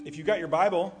If you got your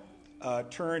Bible,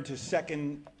 turn to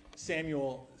 2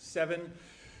 Samuel 7.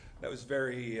 That was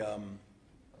very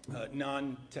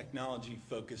non-technology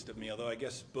focused of me, although I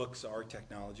guess books are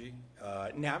technology.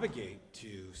 Navigate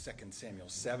to 2 Samuel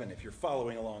 7 if you're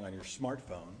following along on your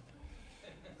smartphone.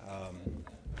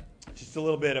 Just a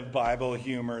little bit of Bible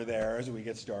humor there as we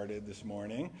get started this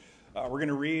morning. We're going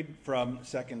to read from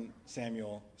 2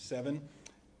 Samuel 7,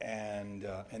 and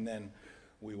then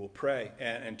we will pray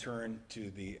and turn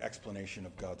to the explanation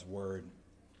of God's Word.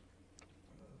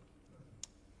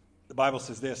 The Bible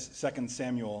says this, 2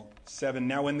 Samuel 7,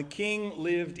 "Now when the king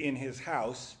lived in his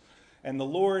house, and the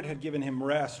Lord had given him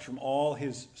rest from all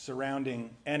his surrounding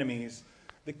enemies,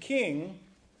 the king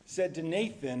said to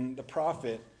Nathan the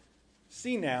prophet,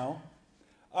 'See now,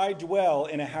 I dwell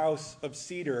in a house of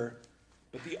cedar,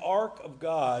 but the ark of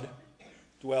God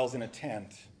dwells in a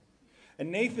tent.'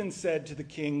 And Nathan said to the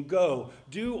king, 'Go,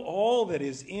 do all that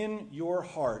is in your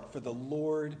heart, for the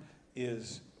Lord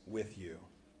is with you.'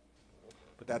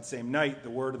 But that same night,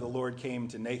 the word of the Lord came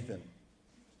to Nathan.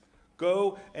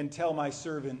 'Go and tell my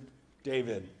servant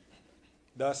David,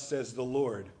 thus says the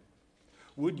Lord,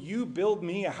 would you build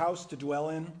me a house to dwell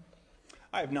in?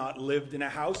 I have not lived in a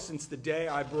house since the day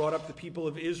I brought up the people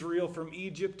of Israel from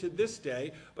Egypt to this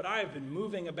day, but I have been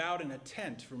moving about in a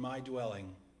tent for my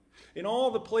dwelling. In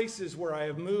all the places where I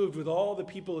have moved with all the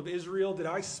people of Israel, did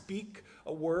I speak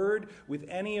a word with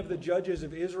any of the judges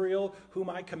of Israel, whom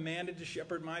I commanded to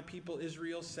shepherd my people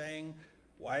Israel, saying,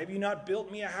 why have you not built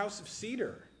me a house of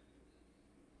cedar?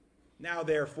 Now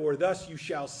therefore, thus you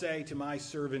shall say to my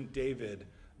servant David,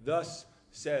 thus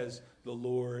says the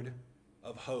Lord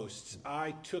of hosts,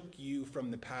 I took you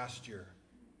from the pasture,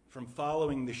 from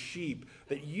following the sheep,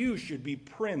 that you should be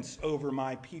prince over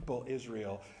my people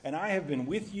Israel. And I have been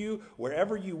with you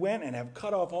wherever you went and have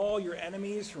cut off all your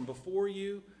enemies from before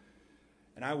you.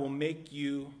 And I will make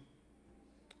you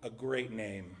a great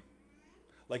name,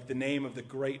 like the name of the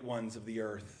great ones of the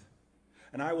earth.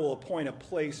 And I will appoint a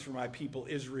place for my people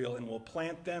Israel and will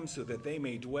plant them so that they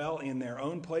may dwell in their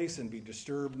own place and be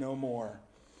disturbed no more.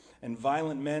 And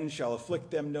violent men shall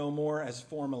afflict them no more as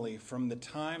formerly, from the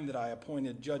time that I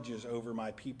appointed judges over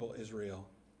my people Israel.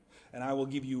 And I will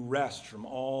give you rest from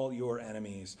all your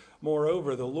enemies.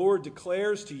 Moreover, the Lord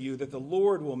declares to you that the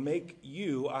Lord will make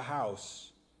you a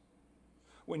house.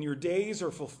 When your days are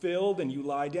fulfilled and you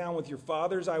lie down with your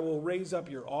fathers, I will raise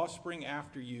up your offspring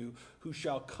after you, who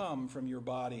shall come from your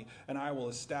body, and I will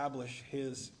establish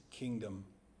his kingdom.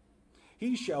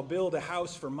 He shall build a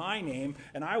house for my name,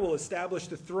 and I will establish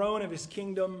the throne of his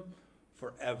kingdom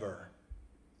forever.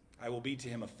 I will be to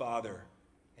him a father,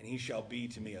 and he shall be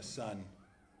to me a son.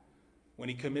 When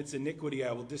he commits iniquity,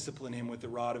 I will discipline him with the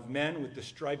rod of men, with the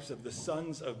stripes of the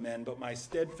sons of men. But my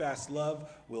steadfast love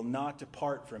will not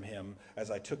depart from him,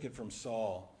 as I took it from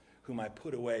Saul, whom I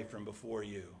put away from before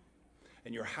you.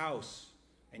 And your house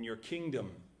and your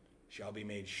kingdom shall be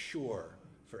made sure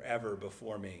forever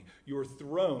before me. Your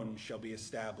throne shall be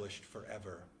established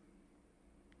forever.'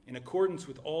 In accordance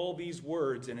with all these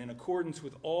words and in accordance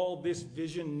with all this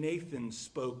vision, Nathan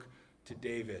spoke to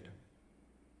David.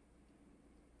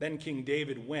 Then King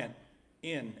David went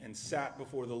in and sat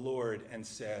before the Lord and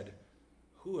said,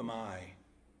 'Who am I,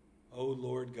 O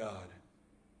Lord God?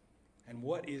 And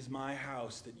what is my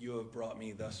house that you have brought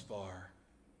me thus far?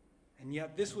 And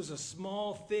yet this was a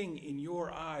small thing in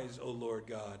your eyes, O Lord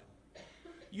God.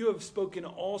 You have spoken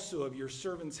also of your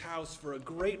servant's house for a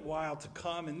great while to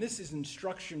come, and this is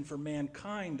instruction for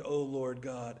mankind, O Lord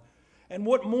God. And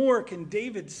what more can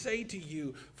David say to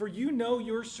you? For you know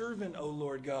your servant, O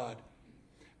Lord God.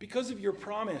 Because of your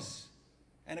promise,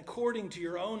 and according to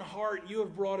your own heart, you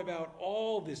have brought about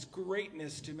all this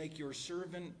greatness to make your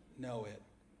servant know it.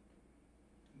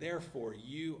 Therefore,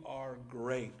 you are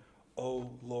great, O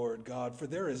Lord God, for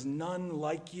there is none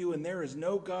like you, and there is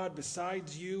no God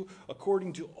besides you,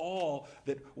 according to all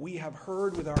that we have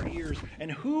heard with our ears.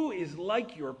 And who is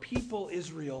like your people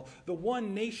Israel, the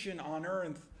one nation on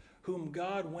earth, whom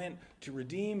God went to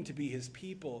redeem to be his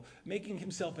people, making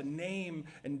himself a name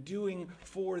and doing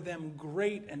for them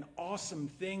great and awesome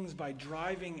things by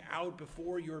driving out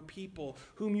before your people,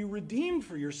 whom you redeemed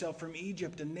for yourself from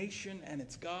Egypt, a nation and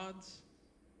its gods?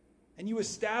 And you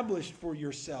established for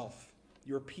yourself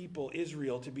your people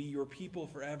Israel to be your people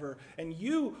forever. And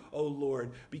you, O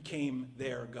Lord, became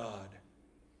their God.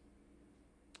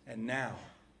 And now,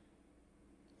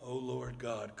 O Lord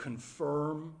God,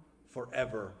 confirm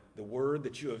forever the word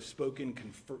that you have spoken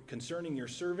concerning your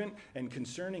servant and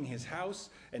concerning his house,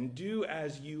 and do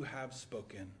as you have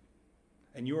spoken.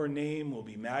 and your name will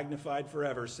be magnified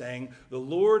forever, saying, the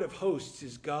Lord of hosts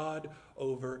is God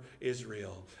over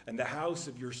Israel, and the house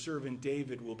of your servant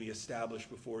David will be established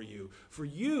before you. For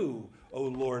you, O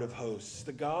Lord of hosts,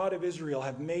 the God of Israel,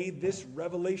 have made this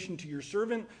revelation to your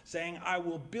servant, saying, I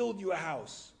will build you a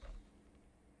house.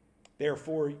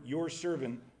 Therefore, your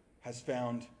servant has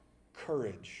found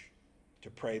courage to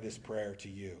pray this prayer to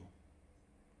you.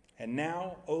 And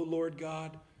now, O Lord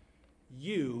God,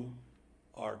 you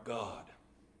are God,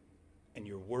 and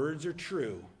your words are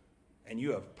true, and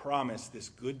you have promised this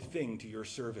good thing to your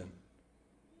servant.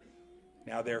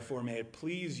 Now, therefore, may it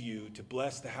please you to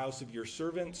bless the house of your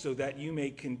servant, so that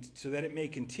it may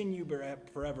continue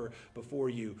forever before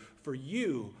you. For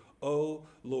you, O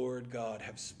Lord God,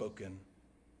 have spoken,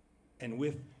 and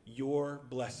with your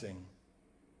blessing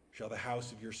shall the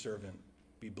house of your servant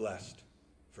be blessed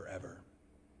forever.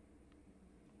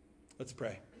 Let's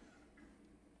pray.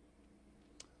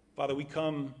 Father, we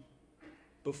come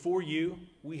before you.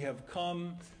 We have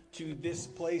come to this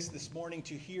place this morning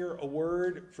to hear a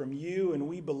word from you, and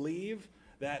we believe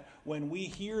that when we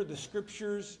hear the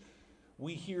scriptures,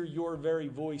 we hear your very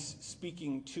voice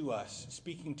speaking to us,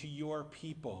 speaking to your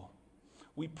people.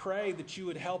 We pray that you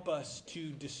would help us to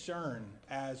discern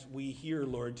as we hear,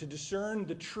 Lord, to discern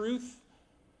the truth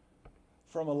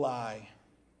from a lie.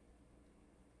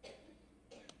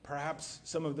 Perhaps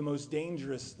some of the most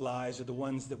dangerous lies are the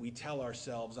ones that we tell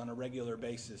ourselves on a regular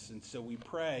basis. And so we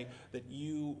pray that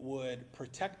you would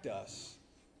protect us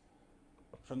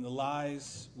from the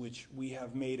lies which we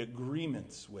have made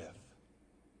agreements with.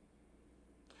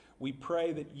 We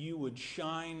pray that you would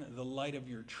shine the light of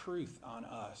your truth on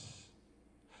us,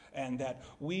 and that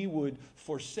we would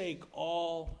forsake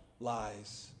all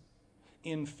lies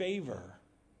in favor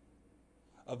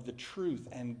of the truth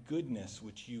and goodness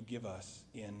which you give us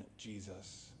in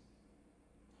Jesus.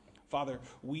 Father,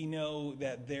 we know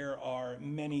that there are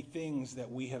many things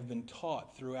that we have been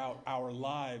taught throughout our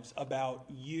lives about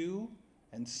you,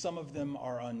 and some of them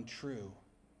are untrue.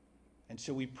 And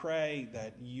so we pray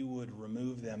that you would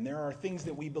remove them. There are things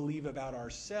that we believe about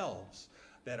ourselves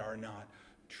that are not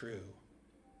true.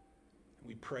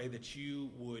 We pray that you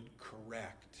would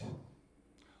correct.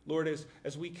 Lord,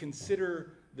 as we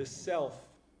consider the self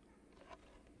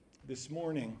this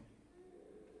morning,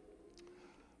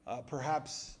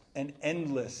 perhaps an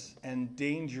endless and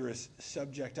dangerous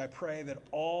subject, I pray that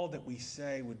all that we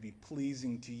say would be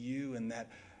pleasing to you, and that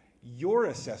your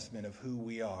assessment of who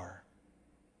we are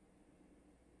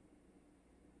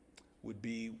would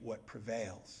be what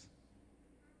prevails,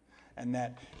 and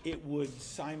that it would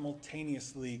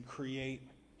simultaneously create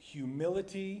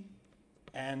humility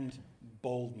and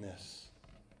boldness,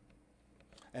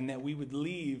 and that we would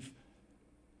leave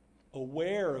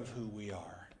aware of who we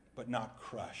are, but not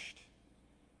crushed.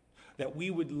 That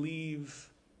we would leave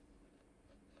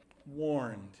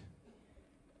warned,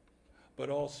 but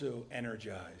also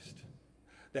energized.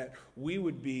 That we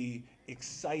would be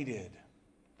excited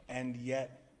and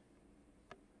yet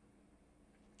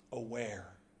aware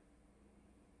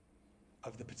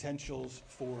of the potentials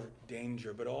for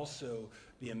danger, but also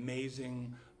the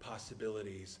amazing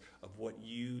possibilities of what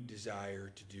you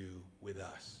desire to do with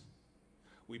us.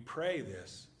 We pray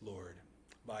this, Lord,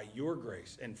 by your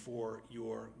grace and for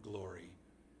your glory.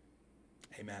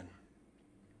 Amen.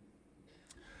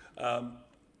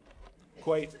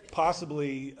 Quite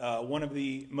possibly one of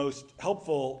the most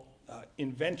helpful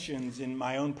inventions in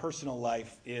my own personal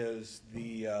life is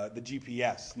the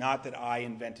GPS. Not that I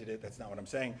invented it. That's not what I'm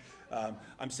saying.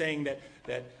 I'm saying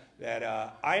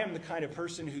that I am the kind of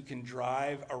person who can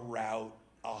drive a route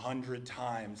 100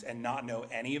 times and not know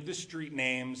any of the street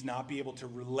names, not be able to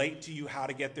relate to you how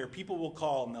to get there. People will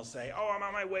call and they'll say, oh, I'm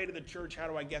on my way to the church. How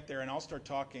do I get there? And I'll start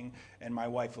talking, and my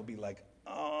wife will be like,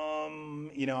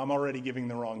 I'm already giving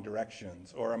the wrong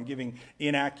directions, or I'm giving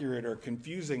inaccurate or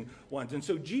confusing ones. And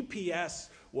so GPS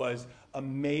was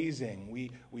amazing.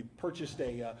 We purchased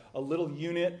a little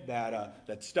unit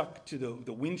that stuck to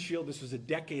the windshield. This was a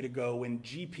decade ago when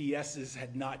GPSs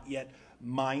had not yet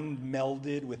mind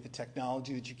melded with the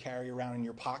technology that you carry around in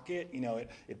your pocket.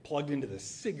 It plugged into the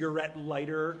cigarette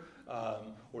lighter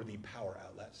or the power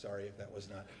outlet. Sorry if that was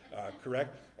not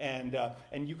correct. And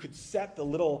you could set the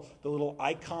little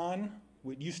icon.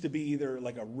 It used to be either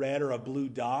like a red or a blue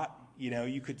dot.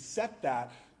 You could set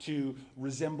that to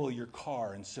resemble your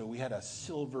car. And so we had a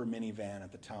silver minivan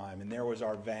at the time, and there was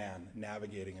our van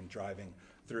navigating and driving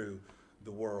through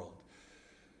the world.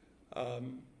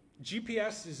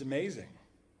 GPS is amazing.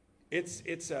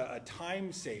 It's a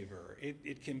time saver.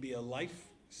 It can be a life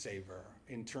saver.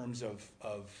 in terms of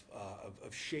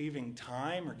shaving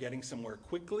time or getting somewhere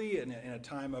quickly in a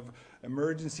time of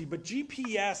emergency. But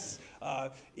GPS,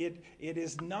 it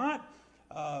is not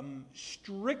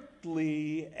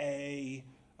strictly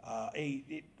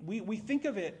we think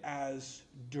of it as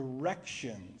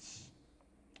directions,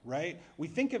 right? We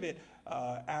think of it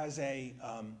as a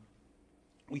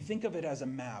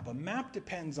map. A map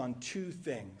depends on two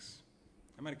things.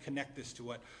 I'm going to connect this to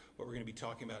what we're going to be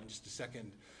talking about in just a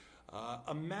second.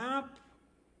 A map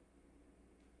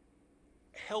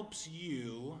helps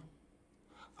you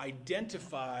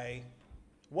identify,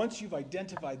 once you've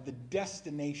identified the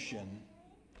destination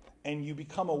and you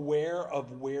become aware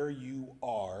of where you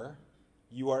are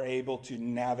able to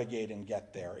navigate and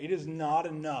get there. It is not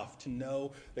enough to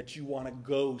know that you want to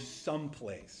go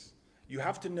someplace. You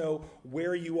have to know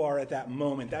where you are at that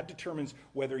moment. That determines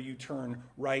whether you turn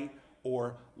right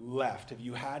or left. Have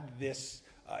you had this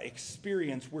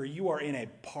experience where you are in a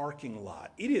parking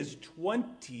lot? It is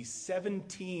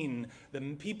 2017.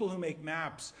 The people who make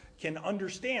maps can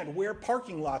understand where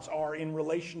parking lots are in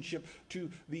relationship to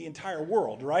the entire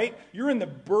world, right? You're in the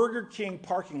Burger King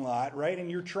parking lot, right?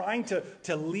 And you're trying to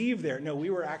leave there. No, we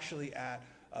were actually at,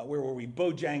 where were we?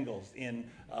 Bojangles we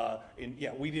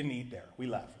didn't eat there. We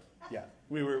left. Yeah,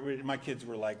 my kids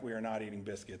were like, we are not eating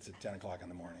biscuits at 10 o'clock in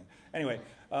the morning. Anyway,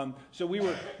 so we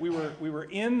were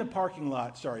in the parking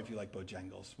lot. Sorry if you like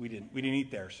Bojangles. We didn't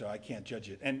eat there, so I can't judge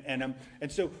it. And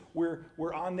so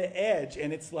we're on the edge,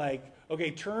 and it's like,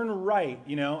 okay, turn right,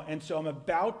 And so I'm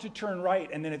about to turn right,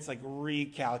 and then it's like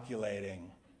recalculating,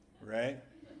 right?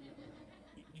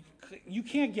 You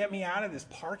can't get me out of this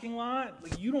parking lot.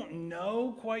 Like, you don't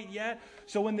know quite yet.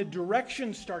 So when the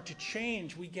directions start to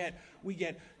change, we get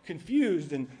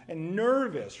confused and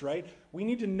nervous, right? We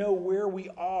need to know where we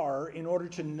are in order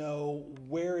to know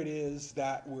where it is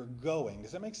that we're going.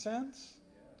 Does that make sense?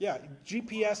 Yeah,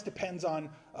 GPS depends on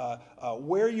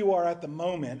where you are at the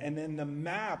moment, and then the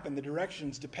map and the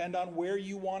directions depend on where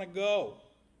you want to go.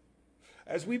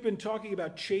 As we've been talking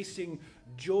about chasing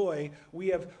joy, we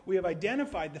have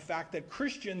identified the fact that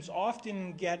Christians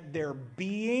often get their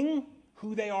being,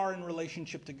 who they are in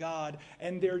relationship to God,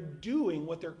 and their doing,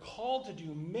 what they're called to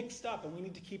do, mixed up, and we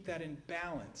need to keep that in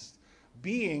balance.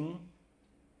 Being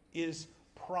is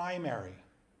primary.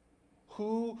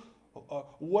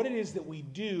 What it is that we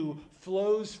do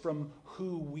flows from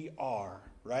who we are,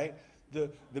 right? The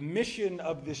mission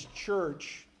of this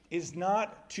church is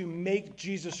not to make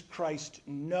Jesus Christ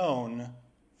known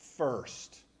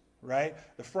first, right?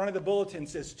 The front of the bulletin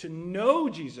says to know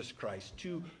Jesus Christ,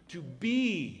 to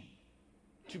be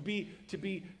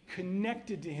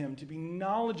connected to him, to be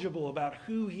knowledgeable about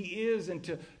who he is, and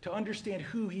to understand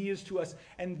who he is to us,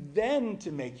 and then to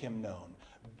make him known.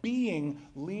 Being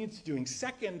leads to doing.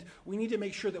 Second, we need to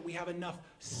make sure that we have enough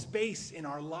space in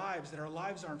our lives, that our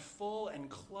lives aren't full and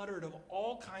cluttered of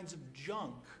all kinds of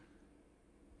junk.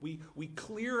 We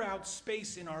clear out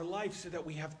space in our life so that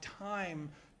we have time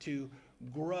to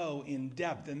grow in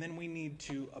depth. And then we need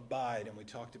to abide, and we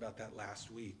talked about that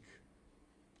last week.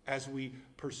 As we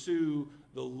pursue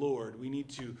the Lord, we need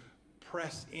to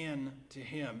press in to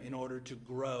him in order to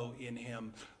grow in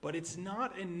him. But it's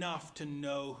not enough to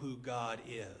know who God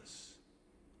is.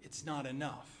 It's not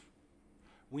enough.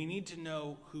 We need to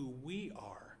know who we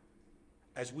are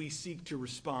as we seek to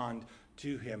respond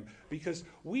to him, because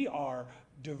we are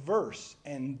diverse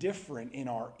and different in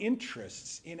our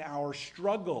interests, in our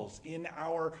struggles, in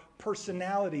our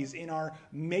personalities, in our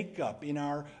makeup, in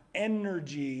our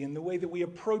energy, in the way that we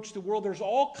approach the world. There's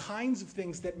all kinds of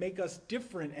things that make us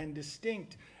different and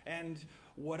distinct. And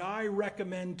what I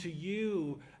recommend to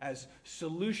you as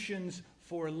solutions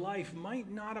for life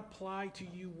might not apply to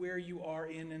you where you are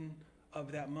in and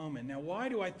of that moment. Now, why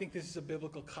do I think this is a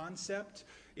biblical concept?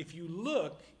 If you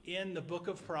look in the book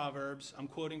of Proverbs, I'm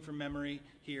quoting from memory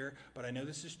here, but I know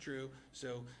this is true,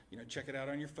 so check it out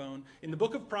on your phone. In the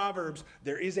book of Proverbs,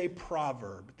 there is a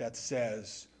proverb that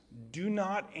says, "Do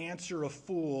not answer a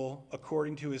fool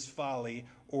according to his folly,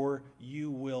 or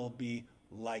you will be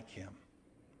like him."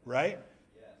 Right?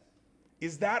 Yes.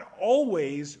 Is that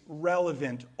always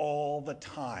relevant all the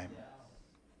time? Yes.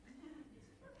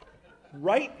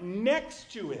 Right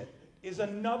next to it is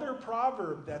another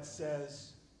proverb that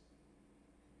says,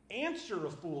 "Answer a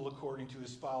fool according to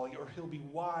his folly, or he'll be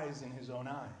wise in his own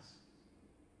eyes."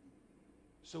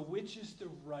 So which is the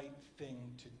right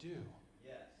thing to do?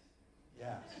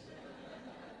 Yes.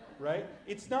 Right?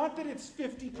 It's not that it's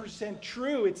 50%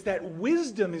 true. It's that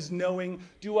wisdom is knowing,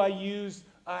 do I use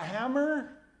a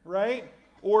hammer, right?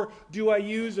 Or do I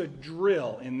use a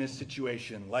drill in this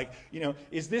situation? Like,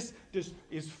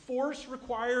 is force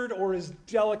required or is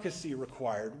delicacy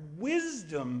required?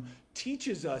 Wisdom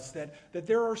teaches us that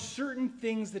there are certain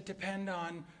things that depend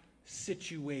on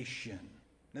situation.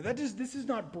 Now, this does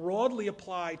not broadly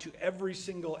apply to every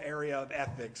single area of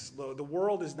ethics. The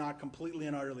world is not completely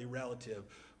and utterly relative.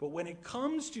 But when it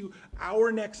comes to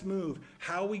our next move,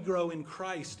 how we grow in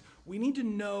Christ, we need to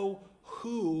know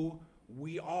who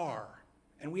we are.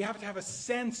 And we have to have a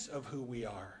sense of who we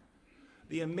are.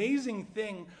 The amazing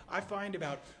thing I find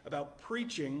about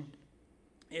preaching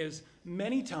is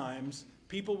many times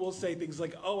people will say things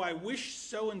like, oh, I wish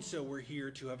so-and-so were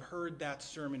here to have heard that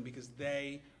sermon because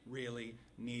they really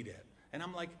need it. And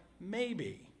I'm like,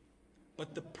 maybe.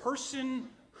 But the person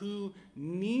who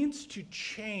needs to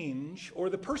change,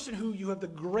 or the person who you have the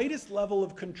greatest level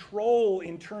of control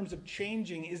in terms of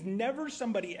changing, is never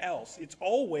somebody else. It's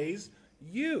always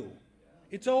you.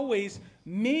 It's always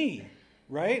me,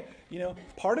 right?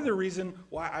 Part of the reason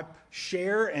why I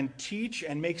share and teach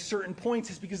and make certain points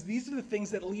is because these are the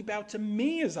things that leap out to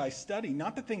me as I study,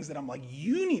 not the things that I'm like,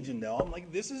 you need to know. I'm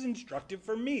like, this is instructive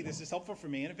for me. This is helpful for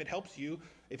me. And if it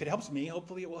helps me,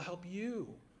 hopefully it will help you.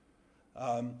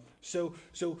 So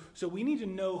we need to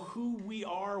know who we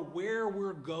are, where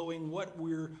we're going, what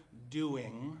we're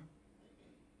doing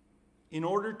in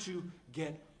order to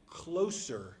get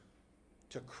closer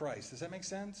to Christ. Does that make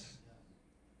sense?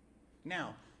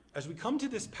 Now, as we come to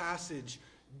this passage,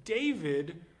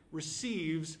 David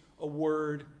receives a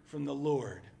word from the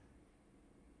Lord.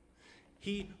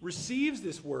 He receives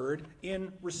this word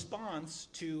in response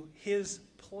to his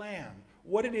plan,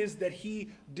 what it is that he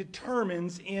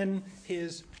determines in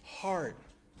his heart.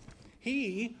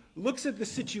 He looks at the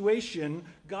situation.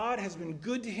 God has been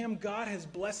good to him. God has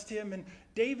blessed him. And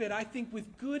David, I think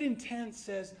with good intent,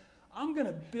 says, I'm going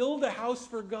to build a house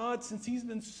for God since he's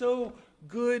been so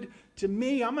good to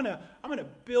me. I'm going to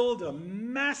build a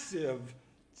massive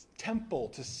temple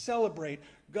to celebrate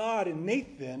God. And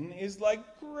Nathan is like,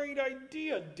 great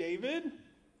idea, David.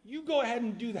 You go ahead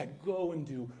and do that. Go and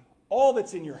do all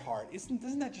that's in your heart.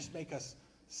 Doesn't that just make us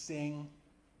sing?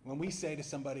 When we say to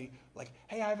somebody like,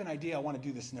 hey, I have an idea, I want to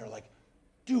do this. And they're like,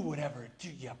 do whatever.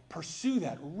 Pursue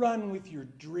that. Run with your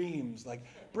dreams. Like,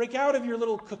 break out of your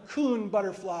little cocoon,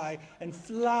 butterfly, and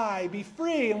fly. Be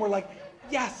free. And we're like,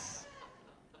 yes.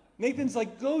 Nathan's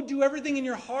like, go do everything in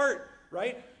your heart,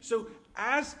 right? So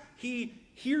as he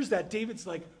hears that, David's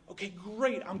like, okay,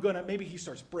 great. Maybe he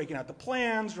starts breaking out the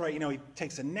plans, right? He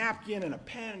takes a napkin and a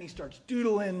pen and he starts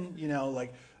doodling,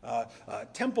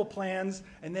 temple plans.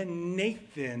 And then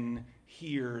Nathan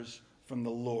hears from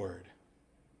the Lord.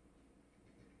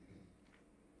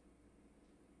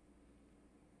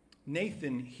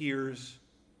 Nathan hears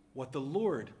what the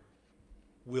Lord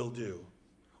will do,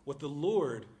 what the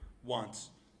Lord wants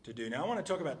to do. Now, I want to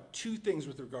talk about two things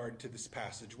with regard to this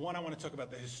passage. One, I want to talk about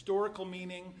the historical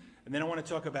meaning, and then I want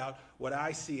to talk about what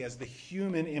I see as the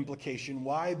human implication,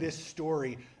 why this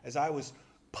story, as I was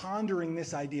pondering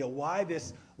this idea, why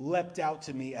this leapt out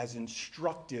to me as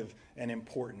instructive and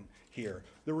important here.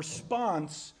 The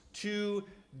response to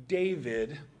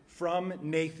David from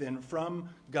Nathan, from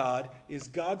God, is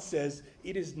God says,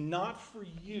 it is not for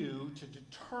you to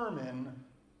determine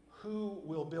who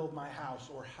will build my house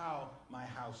or how my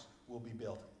house will be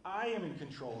built. I am in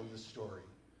control of this story.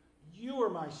 You are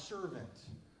my servant.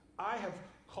 I have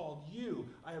called you.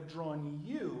 I have drawn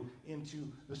you into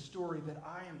the story that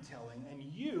I am telling, and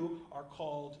you are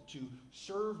called to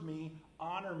serve me,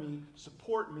 honor me,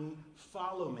 support me,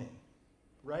 follow me.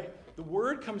 Right? The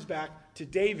word comes back to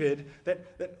David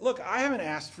that look, I haven't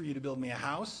asked for you to build me a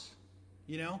house.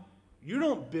 You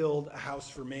don't build a house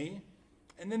for me.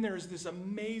 And then there's this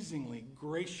amazingly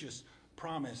gracious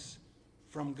promise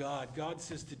from God. God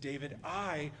says to David,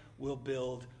 I will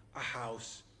build a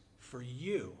house for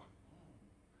you.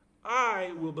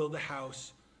 I will build a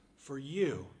house for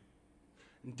you.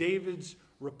 And David's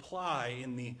reply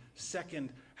in the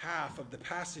second half of the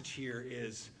passage here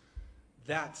is,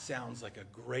 that sounds like a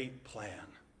great plan.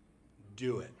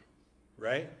 Do it,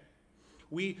 right?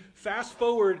 We fast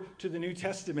forward to the New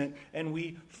Testament and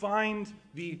we find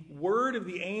the word of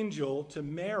the angel to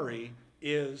Mary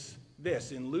is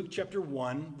this. In Luke chapter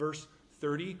 1, verse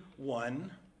 31,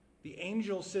 the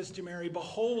angel says to Mary,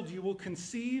 behold, you will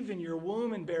conceive in your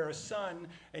womb and bear a son,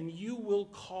 and you will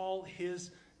call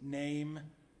his name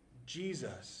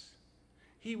Jesus.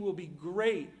 He will be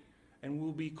great and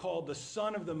will be called the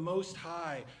Son of the Most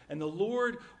High. And the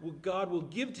Lord God will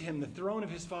give to him the throne of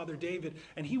his father David,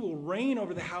 and he will reign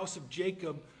over the house of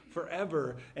Jacob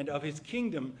forever, and of his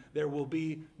kingdom there will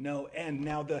be no end.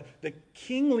 Now, the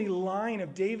kingly line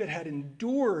of David had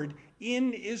endured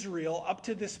in Israel up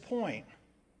to this point.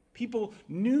 People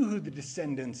knew who the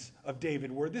descendants of David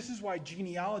were. This is why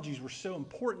genealogies were so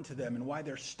important to them and why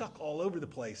they're stuck all over the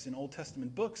place in Old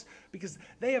Testament books, because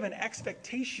they have an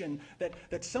expectation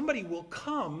that somebody will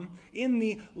come in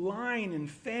the line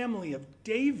and family of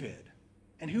David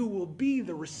and who will be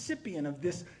the recipient of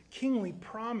this kingly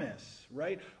promise,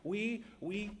 right? We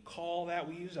call that,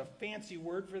 we use a fancy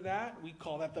word for that. We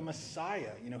call that the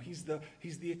Messiah. You know, he's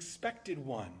the expected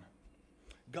one.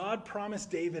 God promised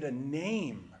David a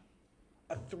name,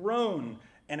 a throne,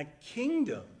 and a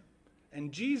kingdom.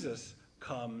 And Jesus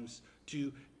comes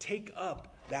to take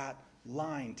up that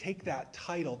line, take that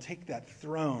title, take that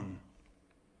throne.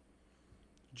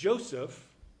 Joseph,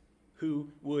 who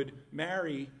would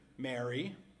marry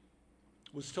Mary,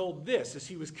 was told this as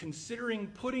he was considering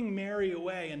putting Mary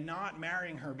away and not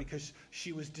marrying her because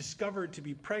she was discovered to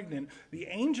be pregnant. The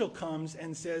angel comes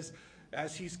and says,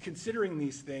 as he's considering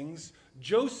these things,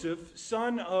 Joseph,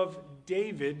 son of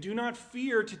David, do not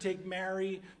fear to take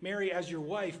Mary as your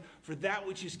wife, for that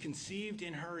which is conceived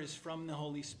in her is from the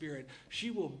Holy Spirit.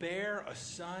 She will bear a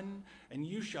son, and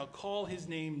you shall call his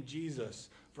name Jesus,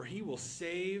 for he will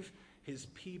save his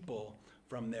people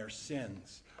from their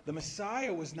sins. The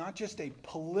Messiah was not just a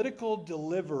political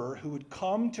deliverer who would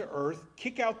come to earth,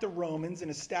 kick out the Romans, and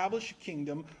establish a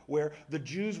kingdom where the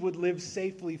Jews would live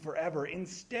safely forever.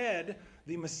 Instead,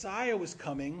 the Messiah was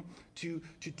coming to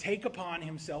take upon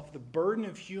himself the burden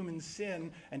of human sin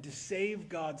and to save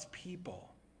God's people.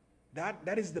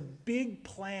 That is the big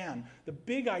plan, the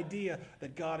big idea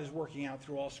that God is working out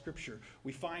through all Scripture.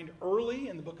 We find early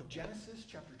in the book of Genesis,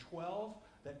 chapter 12,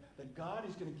 that God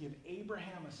is going to give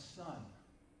Abraham a son.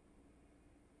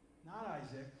 Not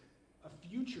Isaac, a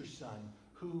future son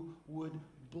who would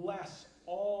bless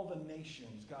all the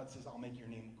nations. God says, I'll make your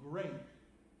name great,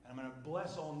 and I'm going to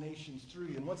bless all nations through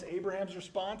you. And what's Abraham's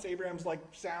response? Abraham's like,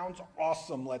 sounds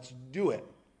awesome, let's do it.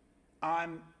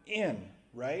 I'm in,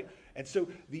 right? And so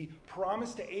the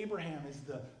promise to Abraham is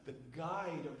the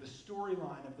guide of the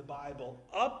storyline of the Bible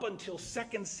up until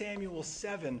 2 Samuel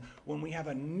 7, when we have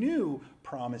a new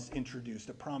promise introduced,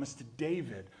 a promise to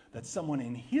David that someone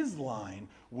in his line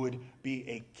would be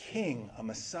a king, a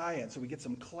Messiah. And so we get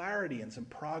some clarity and some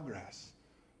progress.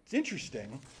 It's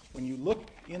interesting, when you look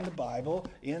in the Bible,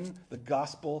 in the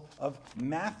Gospel of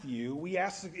Matthew, we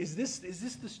ask, is this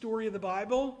the story of the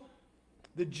Bible?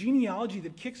 The genealogy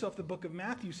that kicks off the book of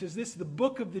Matthew says this, the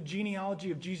book of the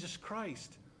genealogy of Jesus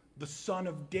Christ, the son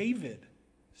of David,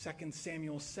 2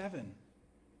 Samuel 7,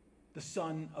 the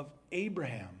son of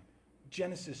Abraham,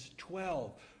 Genesis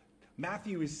 12.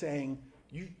 Matthew is saying,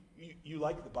 you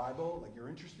like the Bible, like you're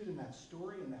interested in that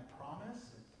story and that promise,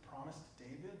 the promise to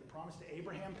David, the promise to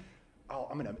Abraham.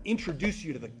 I'm going to introduce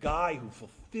you to the guy who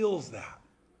fulfills that.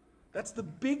 That's the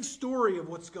big story of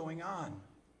what's going on.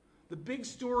 The big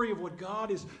story of what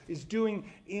God is doing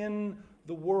in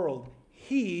the world.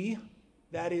 He,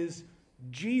 that is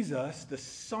Jesus, the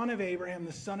son of Abraham,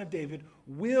 the son of David,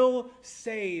 will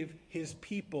save his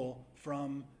people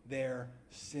from their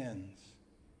sins.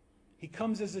 He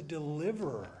comes as a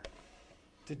deliverer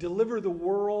to deliver the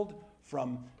world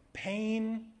from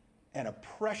pain and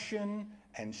oppression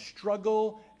and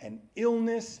struggle and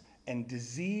illness and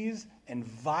disease and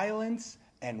violence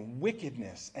and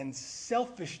wickedness and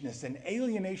selfishness and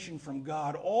alienation from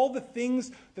God. All the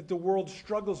things that the world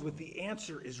struggles with, the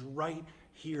answer is right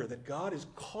here, that God is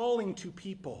calling to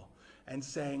people and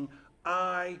saying,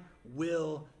 I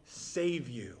will save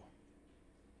you.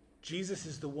 Jesus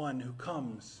is the one who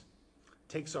comes,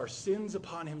 takes our sins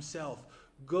upon himself,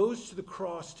 goes to the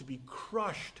cross to be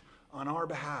crushed on our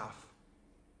behalf.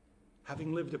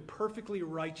 Having lived a perfectly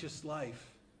righteous life,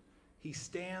 he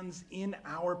stands in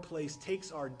our place,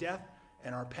 takes our death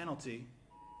and our penalty,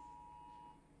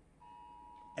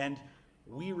 and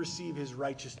we receive his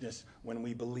righteousness when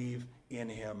we believe in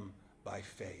him by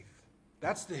faith.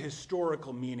 That's the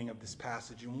historical meaning of this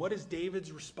passage. And what is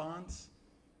David's response?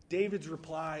 David's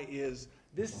reply is,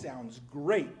 this sounds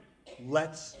great.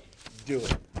 Let's do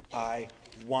it. I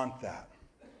want that.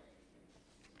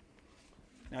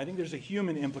 Now, I think there's a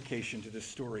human implication to this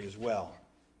story as well.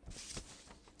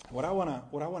 What I want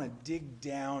to dig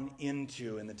down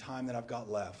into in the time that I've got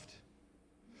left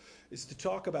is to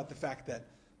talk about the fact that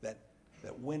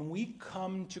when we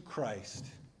come to Christ,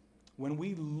 when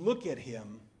we look at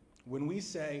him, when we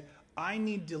say, I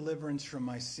need deliverance from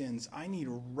my sins, I need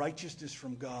righteousness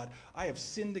from God, I have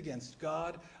sinned against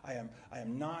God, I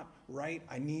am not right?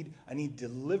 I need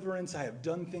deliverance. I have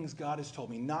done things God has told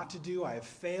me not to do. I have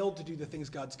failed to do the things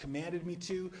God's commanded me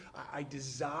to. I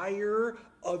desire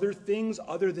other things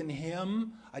other than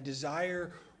him. I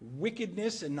desire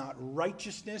wickedness and not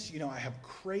righteousness. I have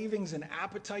cravings and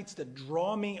appetites that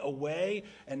draw me away,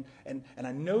 and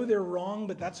I know they're wrong,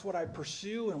 but that's what I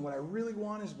pursue, and what I really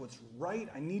want is what's right.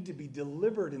 I need to be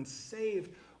delivered and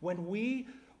saved. When we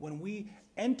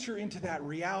enter into that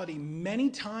reality,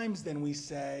 many times then we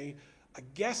say, I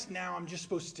guess now I'm just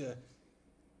supposed to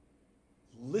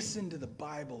listen to the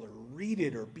Bible or read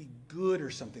it or be good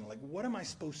or something. Like, what am I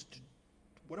supposed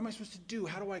to do?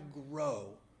 How do I grow?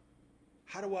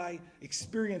 How do I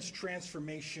experience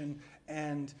transformation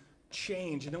and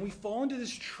change? And then we fall into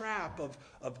this trap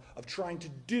of trying to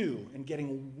do and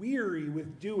getting weary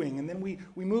with doing. And then we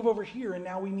move over here, and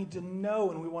now we need to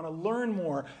know, and we want to learn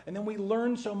more. And then we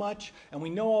learn so much, and we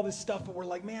know all this stuff, but we're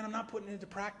like, man, I'm not putting it into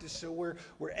practice. So we're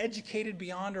educated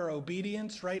beyond our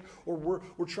obedience, right? Or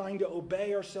we're trying to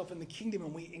obey ourselves in the kingdom,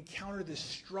 and we encounter this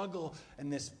struggle and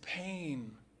this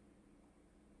pain.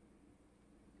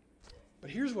 But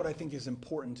here's what I think is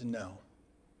important to know.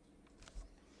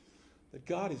 That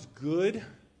God is good,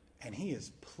 and he is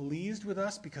pleased with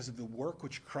us because of the work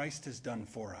which Christ has done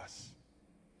for us.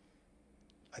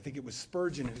 I think it was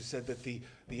Spurgeon who said that the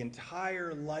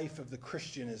entire life of the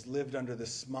Christian is lived under the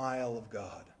smile of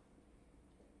God.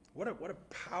 What a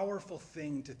powerful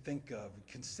thing to think of.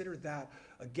 Consider that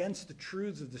against the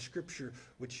truths of the Scripture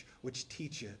which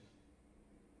teach it.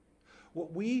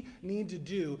 What we need to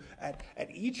do at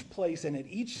each place and at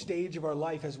each stage of our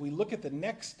life as we look at the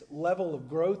next level of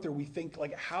growth, or we think,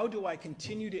 like, how do I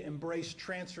continue to embrace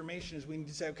transformation, is we need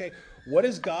to say, okay, what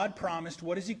has God promised?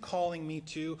 What is he calling me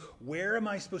to? Where am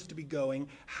I supposed to be going?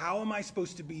 How am I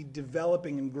supposed to be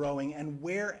developing and growing? And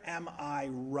where am I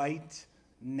right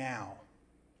now?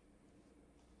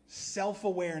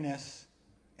 Self-awareness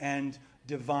and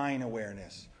divine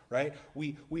awareness, right?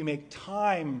 We make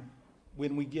time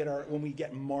when we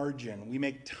get margin. We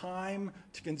make time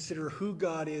to consider who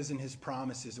God is and his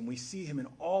promises, and we see him in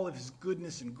all of his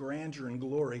goodness and grandeur and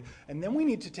glory. And then we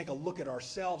need to take a look at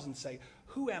ourselves and say,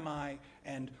 who am I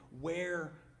and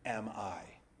where am I?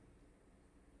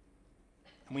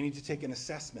 And we need to take an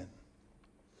assessment.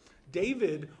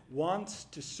 David wants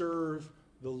to serve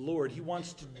the Lord. He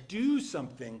wants to do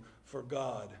something for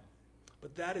God.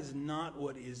 But that is not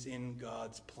what is in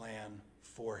God's plan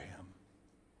for him.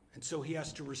 And so he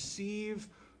has to receive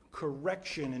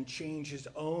correction and change his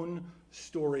own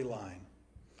storyline.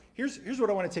 Here's what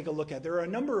I want to take a look at. There are a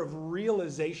number of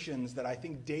realizations that I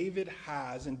think David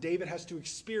has, and David has to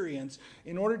experience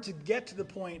in order to get to the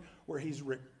point where he's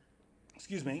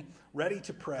ready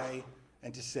to pray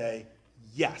and to say,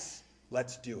 yes,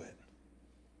 let's do it.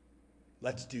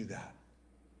 Let's do that.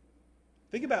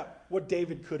 Think about what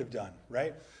David could have done,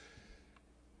 right?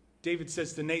 David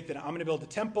says to Nathan, I'm going to build a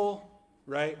temple.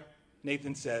 Right?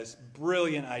 Nathan says,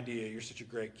 brilliant idea. You're such a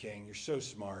great king. You're so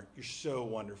smart. You're so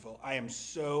wonderful. I am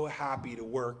so happy to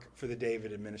work for the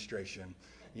David administration.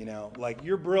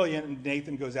 You're brilliant. And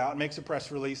Nathan goes out and makes a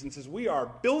press release and says, we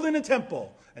are building a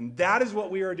temple. And that is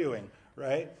what we are doing.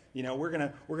 Right? We're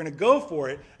gonna go for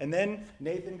it. And then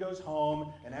Nathan goes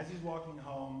home. And as he's walking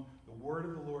home, the word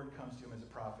of the Lord comes to him as a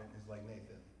prophet and is like,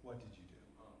 Nathan, what did you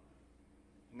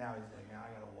do? Now he's like, now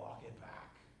I got to walk it back.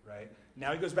 Right?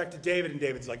 Now he goes back to David, and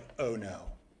David's like, oh no,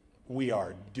 we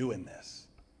are doing this.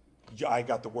 I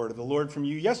got the word of the Lord from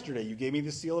you yesterday. You gave me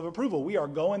the seal of approval. We are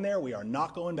going there. We are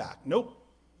not going back. Nope,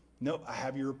 I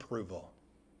have your approval.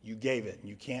 You gave it, and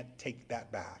you can't take that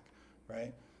back,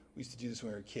 right? We used to do this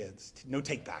when we were kids. No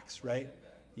take-backs, right?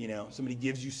 Somebody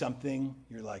gives you something,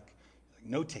 you're like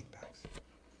no take-backs.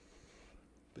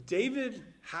 But David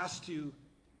has to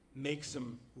make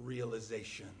some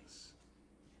realizations.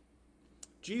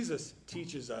 Jesus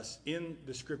teaches us in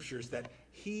the Scriptures that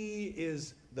he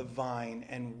is the vine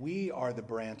and we are the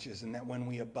branches, and that when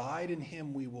we abide in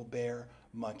him, we will bear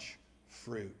much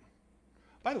fruit.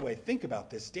 By the way, think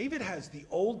about this. David has the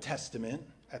Old Testament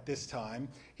at this time.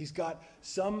 He's got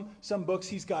some books.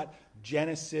 He's got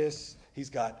Genesis. He's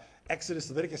got Exodus,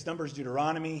 Leviticus, Numbers,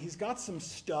 Deuteronomy. He's got some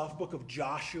stuff, book of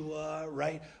Joshua,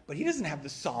 right? But he doesn't have the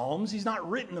Psalms. He's not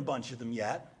written a bunch of them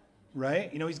yet.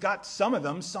 Right? He's got some of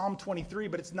them, Psalm 23,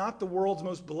 but it's not the world's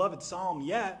most beloved psalm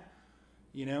yet,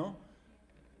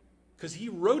 because he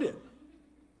wrote it.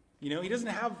 He doesn't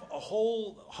have a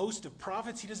whole host of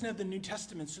prophets. He doesn't have the New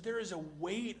Testament. So there is a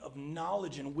weight of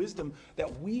knowledge and wisdom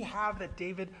that we have that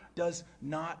David does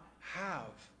not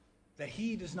have. that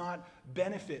he does not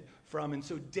benefit from. And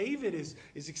so David is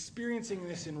experiencing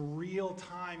this in real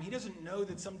time. He doesn't know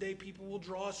that someday people will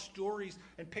draw stories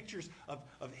and pictures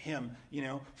of him,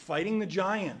 fighting the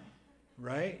giant,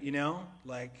 right?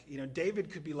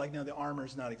 David could be like, no, the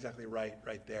armor's not exactly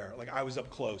right there. Like, I was up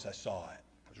close, I saw it.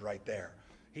 It was right there.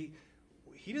 He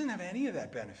doesn't have any of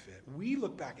that benefit. We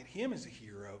look back at him as a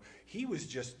hero. He was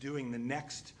just doing the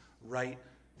next right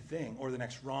thing, or the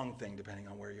next wrong thing, depending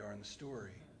on where you are in the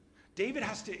story. David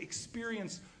has to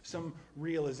experience some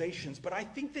realizations, but I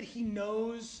think that he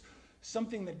knows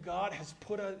something that God has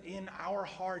put in our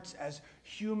hearts as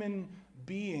human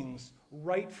beings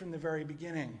right from the very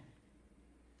beginning.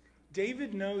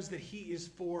 David knows that he is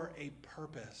for a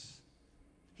purpose.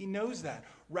 He knows that.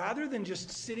 Rather than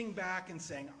just sitting back and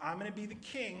saying, I'm going to be the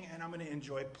king and I'm going to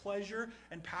enjoy pleasure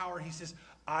and power, he says,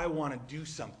 I want to do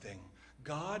something.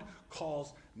 God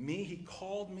calls me. He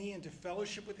called me into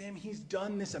fellowship with him. He's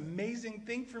done this amazing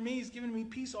thing for me. He's given me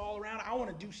peace all around. I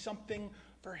want to do something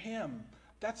for him.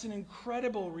 That's an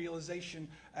incredible realization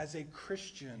as a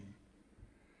Christian.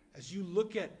 As you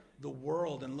look at the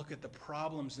world and look at the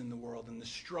problems in the world and the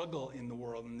struggle in the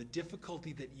world and the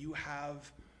difficulty that you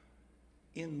have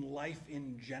in life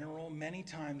in general, many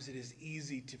times it is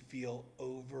easy to feel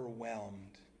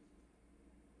overwhelmed.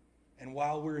 And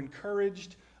while we're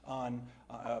encouraged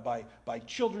by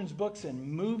children's books and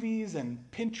movies and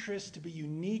Pinterest to be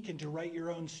unique and to write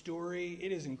your own story,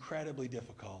 it is incredibly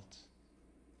difficult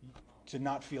to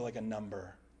not feel like a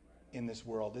number in this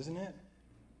world, isn't it?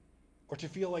 Or to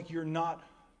feel like you're not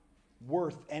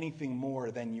worth anything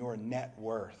more than your net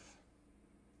worth.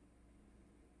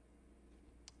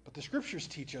 But the scriptures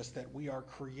teach us that we are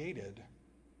created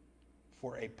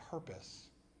for a purpose.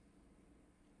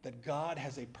 That God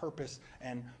has a purpose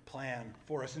and plan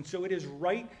for us. And so it is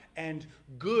right and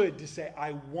good to say,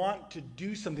 I want to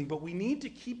do something. But we need to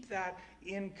keep that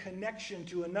in connection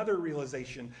to another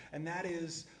realization. And that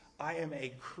is, I am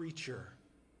a creature.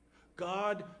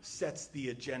 God sets the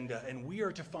agenda, and we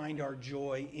are to find our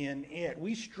joy in it.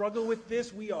 We struggle with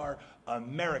this. We are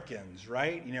Americans,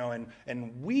 right?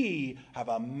 And we have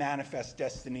a manifest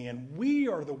destiny, and we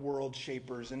are the world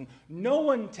shapers, and no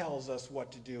one tells us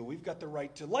what to do. We've got the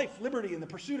right to life, liberty, and the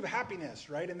pursuit of happiness,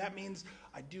 right? And that means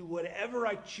I do whatever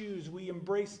I choose. We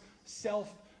embrace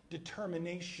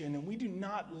self-determination, and we do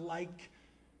not like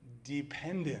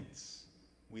dependence.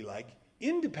 We like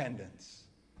independence.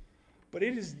 But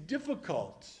it is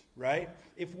difficult, right?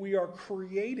 If we are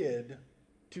created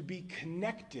to be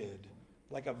connected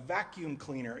like a vacuum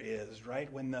cleaner is, right?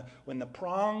 When the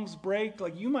prongs break,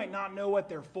 like, you might not know what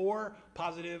they're for,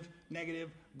 positive,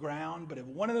 negative, ground, but if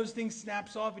one of those things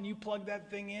snaps off and you plug that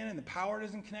thing in and the power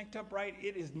doesn't connect up right,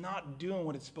 it is not doing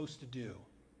what it's supposed to do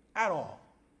at all.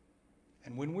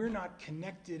 And when we're not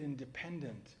connected and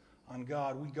dependent on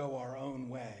God, we go our own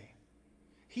way.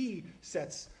 He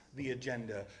sets the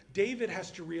agenda. David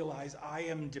has to realize, I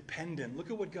am dependent.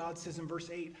 Look at what God says in verse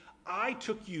 8. I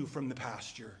took you from the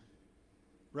pasture.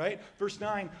 Right? Verse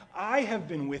 9, I have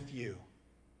been with you.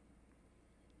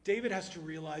 David has to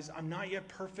realize, I'm not yet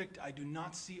perfect. I do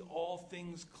not see all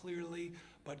things clearly,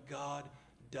 but God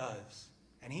does.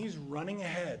 And he's running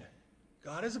ahead.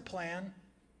 God has a plan.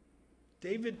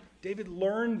 David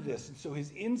learned this, and so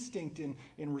his instinct in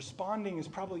responding is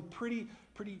probably pretty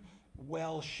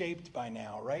well shaped by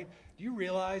now, right? Do you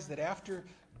realize that after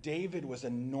David was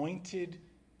anointed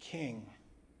king,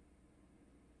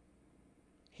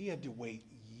 he had to wait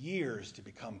years to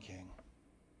become king?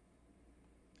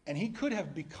 And he could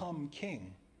have become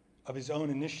king of his own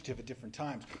initiative at different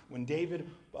times. When David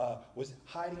was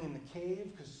hiding in the cave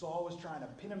because Saul was trying to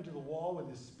pin him to the wall with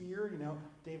his spear,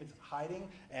 David's hiding.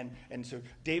 And so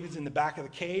David's in the back of the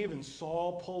cave, and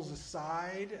Saul pulls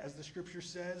aside, as the scripture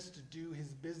says, to do his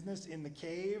business in the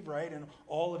cave, right? And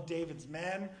all of David's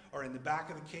men are in the back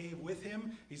of the cave with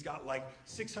him. He's got like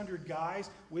 600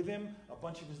 guys with him. A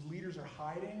bunch of his leaders are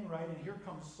hiding, right? And here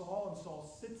comes Saul, and Saul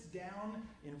sits down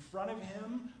in front of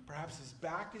him. Perhaps his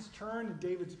back is turned, and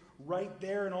David's right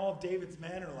there, and all of David's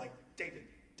men are like,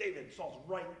 David, Saul's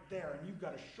right there, and you've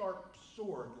got a sharp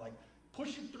sword. Like,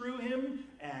 push it through him,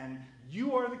 and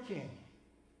you are the king.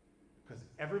 Because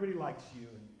everybody likes you,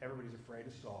 and everybody's afraid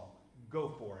of Saul.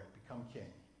 Go for it. Become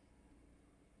king.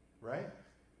 Right?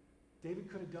 David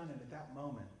could have done it at that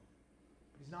moment.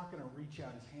 But he's not going to reach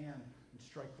out his hand and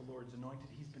strike the Lord's anointed.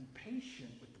 He's been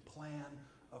patient with the plan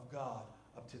of God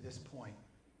up to this point.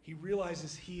 He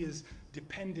realizes he is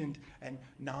dependent and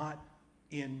not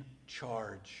in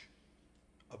charge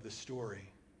of the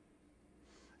story.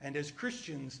 And as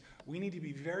Christians, we need to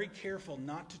be very careful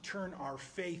not to turn our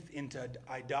faith into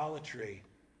idolatry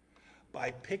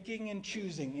by picking and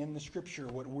choosing in the scripture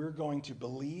what we're going to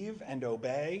believe and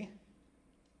obey,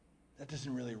 that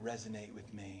doesn't really resonate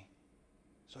with me.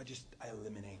 So I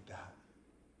eliminate that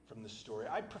from the story.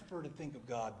 I prefer to think of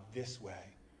God this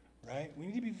way, right? We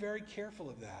need to be very careful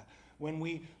of that. When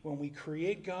we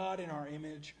create God in our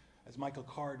image, as Michael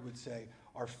Card would say,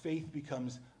 our faith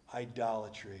becomes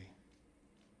idolatry.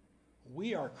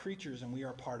 We are creatures and we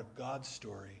are part of God's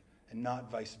story and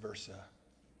not vice versa.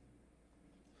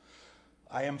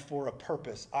 I am for a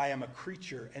purpose. I am a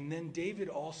creature. And then David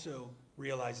also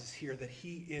realizes here that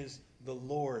he is the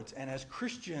Lord's. And as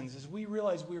Christians, as we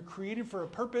realize we are created for a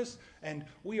purpose and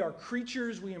we are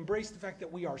creatures, we embrace the fact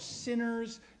that we are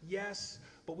sinners, yes,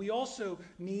 but we also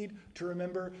need to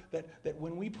remember that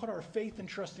when we put our faith and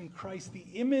trust in Christ, the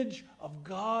image of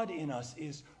God in us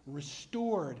is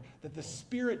restored, that the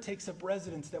Spirit takes up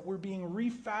residence, that we're being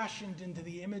refashioned into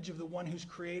the image of the one who's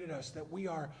created us, that we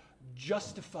are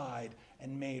justified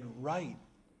and made right.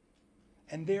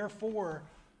 And therefore,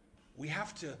 we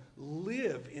have to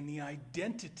live in the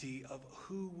identity of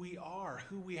who we are,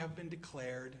 who we have been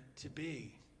declared to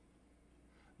be.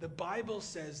 The Bible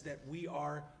says that we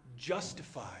are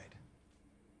justified.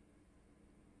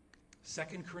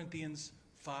 2 Corinthians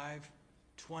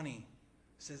 5:20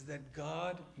 says that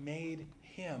God made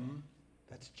him,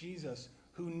 that's Jesus,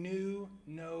 who knew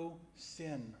no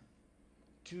sin,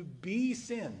 to be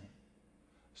sin,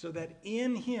 so that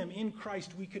in him, in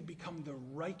Christ, we could become the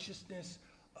righteousness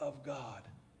of God.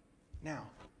 Now,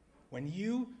 when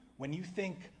you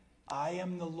think, I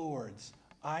am the Lord's,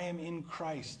 I am in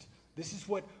Christ, this is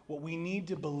what we need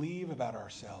to believe about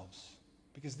ourselves,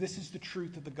 because this is the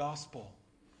truth of the gospel,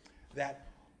 that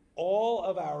all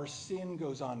of our sin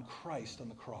goes on Christ on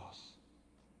the cross.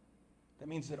 That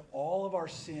means that all of our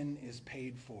sin is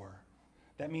paid for.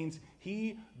 That means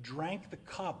he drank the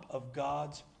cup of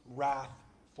God's wrath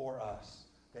for us,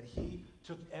 that he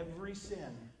took every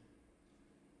sin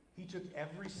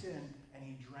and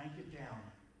he drank it down,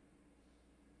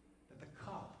 that the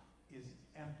cup is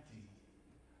empty.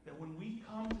 That when we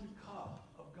come to the cup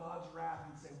of God's wrath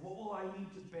and say, what will I need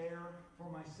to bear for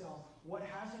myself? What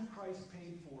hasn't Christ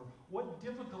paid for? What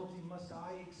difficulty must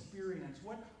I experience?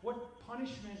 What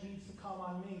punishment needs to come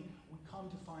on me? We come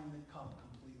to find the cup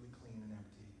completely clean and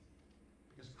empty,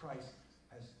 because Christ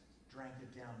has drank it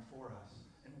down for us.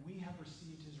 And we have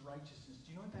received his righteousness.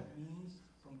 Do you know what that means?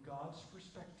 From God's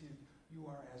perspective, you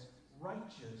are as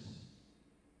righteous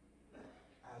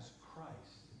as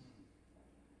Christ.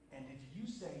 And if you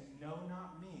say, no,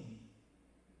 not me,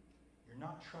 you're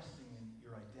not trusting in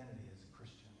your identity as a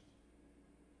Christian.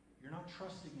 You're not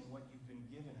trusting in what you've been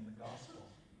given in the gospel.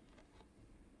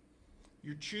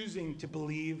 You're choosing to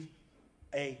believe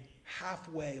a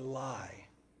halfway lie,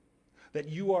 that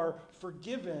you are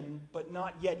forgiven but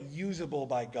not yet usable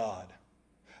by God.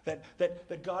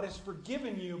 That God has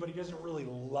forgiven you, but he doesn't really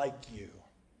like you,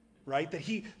 right? That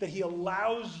he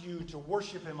allows you to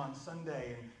worship him on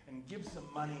Sunday and give some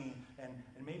money and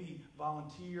maybe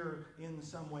volunteer in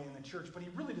some way in the church, but he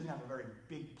really doesn't have a very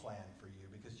big plan for you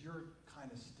because you're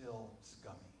kind of still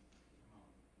scummy.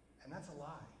 And that's a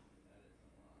lie.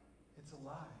 It's a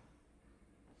lie.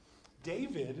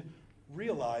 David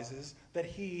realizes that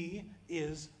he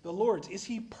is the Lord's. Is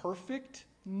he perfect?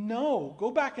 No.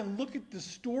 Go back and look at the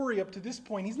story up to this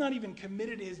point. He's not even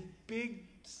committed his big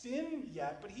sin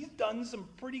yet, but he's done some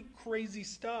pretty crazy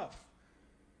stuff.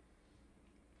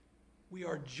 We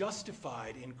are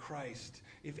justified in Christ.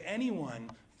 If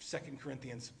anyone, 2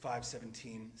 Corinthians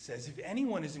 5:17 says, if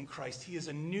anyone is in Christ, he is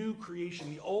a new creation.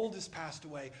 The old has passed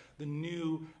away, the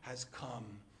new has come.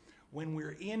 When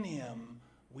we're in him,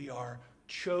 we are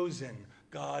chosen.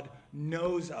 God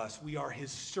knows us. We are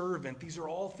his servant. These are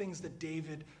all things that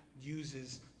David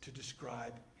uses to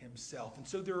describe himself. And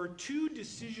so there are two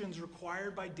decisions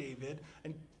required by David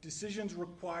and decisions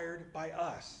required by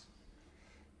us.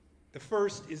 The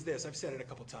first is this. I've said it a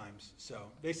couple times. So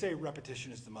they say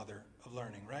repetition is the mother of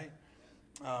learning, right?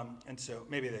 And so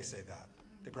maybe they say that.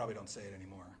 They probably don't say it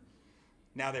anymore.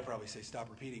 Now they probably say stop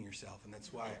repeating yourself, and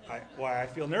that's why I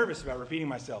feel nervous about repeating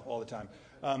myself all the time.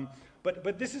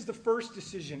 But this is the first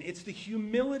decision. It's the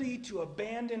humility to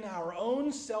abandon our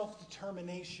own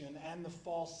self-determination and the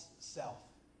false self.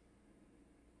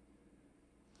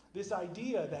 This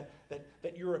idea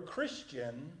that you're a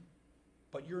Christian,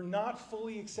 but you're not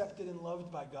fully accepted and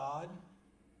loved by God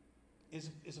is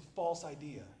a false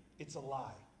idea. It's a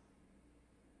lie.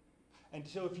 And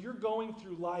so if you're going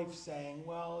through life saying,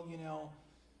 well,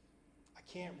 I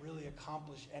can't really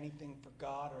accomplish anything for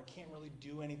God, or I can't really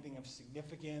do anything of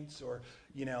significance, or,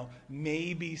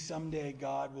 maybe someday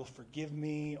God will forgive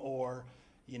me, or,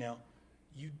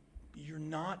 you're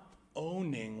not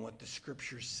owning what the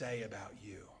scriptures say about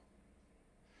you.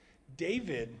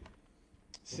 David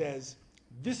says,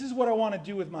 this is what I want to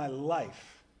do with my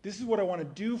life. This is what I want to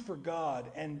do for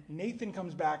God. And Nathan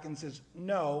comes back and says,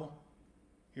 no,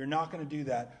 you're not going to do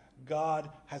that. God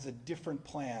has a different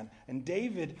plan. And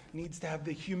David needs to have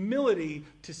the humility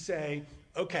to say,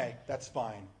 okay, that's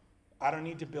fine. I don't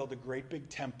need to build a great big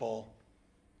temple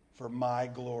for my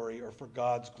glory or for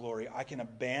God's glory. I can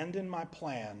abandon my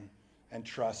plan and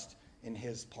trust in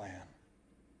his plan.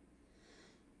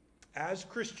 As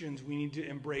Christians, we need to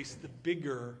embrace the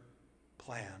bigger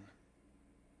plan.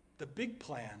 The big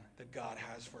plan that God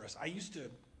has for us. I used to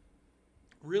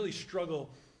really struggle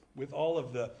with all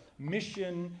of the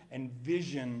mission and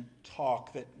vision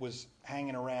talk that was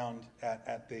hanging around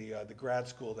at the grad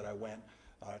school that I went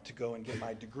to go and get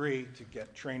my degree, to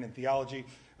get trained in theology.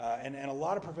 And a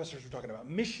lot of professors were talking about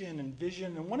mission and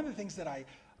vision. And one of the things that I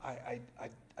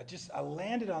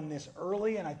landed on this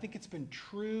early, and I think it's been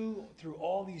true through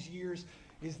all these years,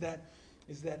 is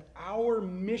that our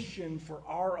mission for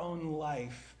our own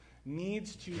life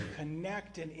needs to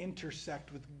connect and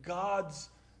intersect with God's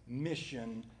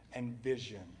mission and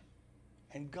vision.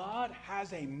 And God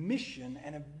has a mission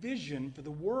and a vision for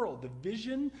the world. The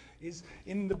vision is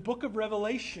in the book of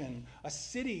Revelation, a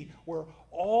city where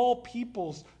all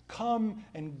peoples come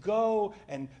and go,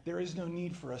 and there is no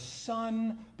need for a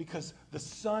sun because the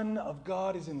Son of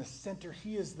God is in the center.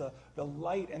 He is the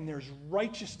light, and there's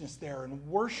righteousness there and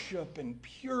worship and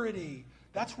purity.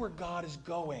 That's where God is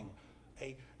going.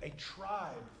 A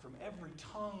tribe from every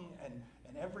tongue and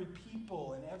every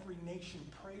people and every nation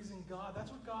praising God. That's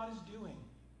what God is doing.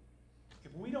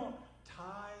 If we don't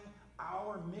tie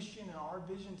our mission and our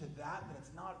vision to that, then it's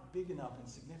not big enough and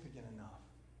significant enough.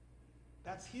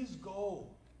 That's his goal.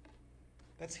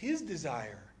 That's his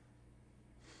desire.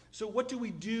 So what do we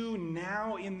do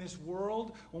now in this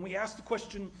world? When we ask the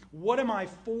question, what am I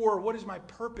for? What is my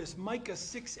purpose? Micah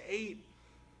 6:8,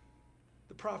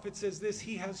 the prophet says this,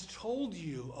 he has told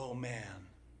you, O man,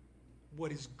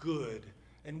 what is good.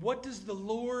 And what does the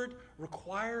Lord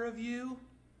require of you?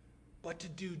 But to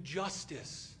do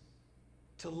justice,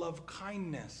 to love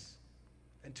kindness,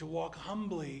 and to walk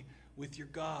humbly with your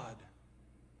God.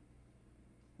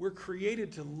 We're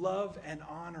created to love and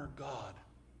honor God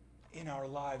in our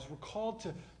lives. We're called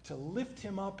to lift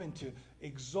him up and to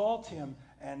exalt him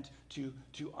and to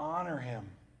honor him.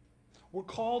 We're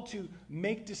called to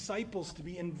make disciples, to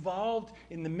be involved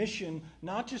in the mission,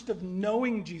 not just of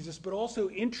knowing Jesus, but also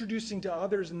introducing to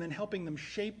others and then helping them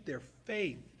shape their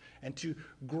faith and to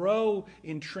grow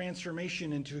in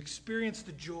transformation and to experience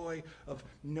the joy of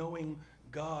knowing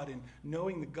God and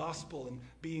knowing the gospel and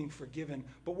being forgiven.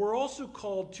 But we're also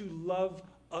called to love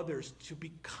others, to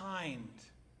be kind,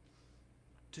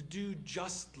 to do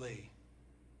justly.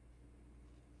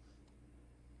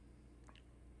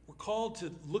 We're called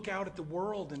to look out at the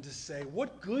world and to say,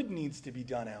 what good needs to be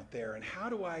done out there, and how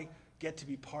do I get to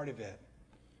be part of it?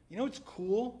 You know, it's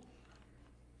cool.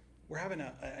 We're having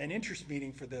an interest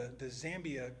meeting for the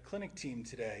Zambia clinic team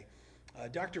today.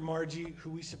 Dr. Margie, who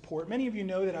we support, many of you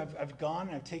know that I've gone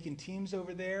and I've taken teams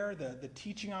over there. The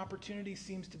teaching opportunity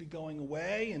seems to be going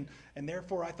away, and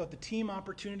therefore I thought the team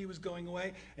opportunity was going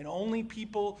away, and only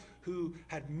people who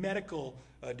had medical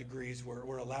degrees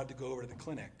were allowed to go over to the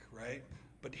clinic, right?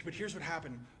 But here's what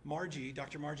happened.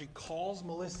 Dr. Margie calls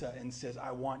Melissa and says,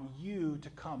 I want you to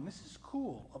come. This is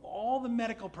cool. Of all the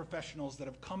medical professionals that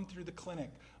have come through the clinic,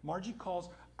 Margie calls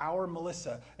our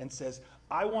Melissa and says,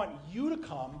 I want you to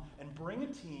come and bring a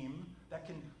team that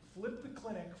can flip the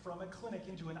clinic from a clinic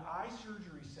into an eye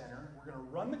surgery center. We're going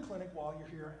to run the clinic while you're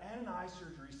here and an eye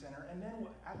surgery center. And then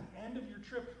at the end of your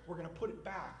trip, we're going to put it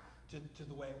back to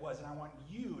the way it was. And I want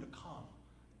you to come.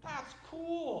 That's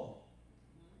cool.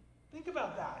 Think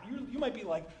about that. You might be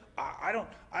like, I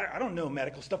don't know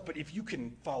medical stuff, but if you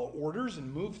can follow orders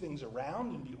and move things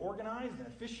around and be organized and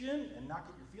efficient and not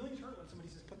get your feelings hurt when somebody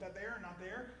says put that there and not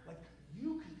there, like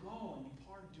you can go and be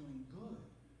part of doing good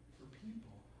for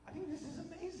people. I think this is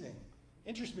amazing.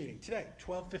 Interest meeting today,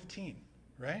 12:15,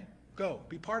 right? Go,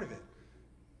 be part of it.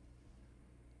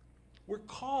 We're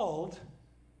called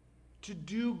to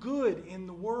do good in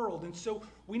the world, and so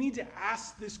we need to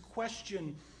ask this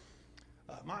question.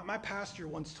 My pastor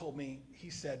once told me, he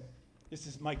said, this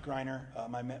is Mike Greiner,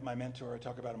 my mentor. I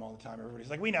talk about him all the time. Everybody's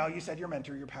like, we know, you said your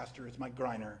mentor, your pastor. It's Mike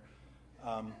Greiner.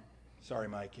 Sorry,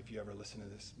 Mike, if you ever listen to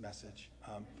this message.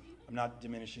 I'm not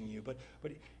diminishing you. But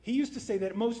he used to say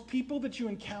that most people that you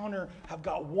encounter have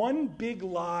got one big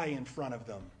lie in front of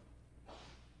them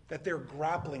that they're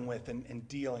grappling with and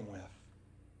dealing with.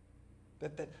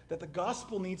 That the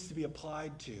gospel needs to be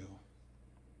applied to.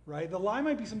 right? The lie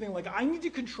might be something like, I need to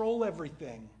control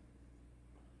everything.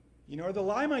 Or the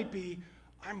lie might be,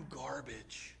 I'm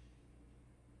garbage.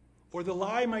 Or the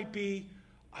lie might be,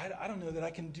 I don't know that I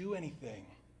can do anything.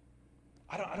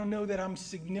 I don't know that I'm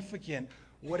significant.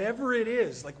 Whatever it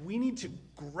is, we need to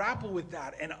grapple with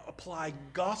that and apply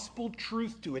gospel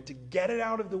truth to it to get it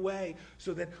out of the way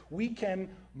so that we can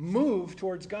move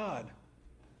towards God.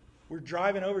 We're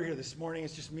driving over here this morning.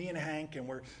 It's just me and Hank, and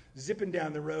we're zipping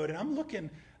down the road, and I'm looking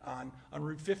on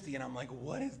Route 50, and I'm like,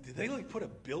 did they put a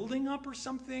building up or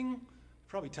something?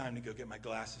 Probably time to go get my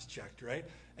glasses checked, right?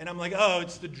 And I'm like, oh,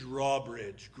 it's the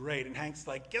drawbridge. Great. And Hank's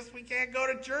like, guess we can't go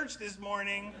to church this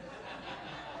morning.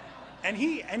 And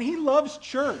he loves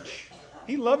church.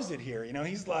 He loves it here.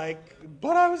 He's like,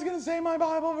 but I was going to say my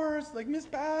Bible verse, like Miss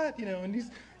Pat, and he's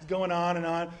going on and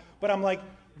on. But I'm like,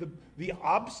 the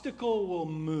obstacle will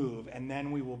move, and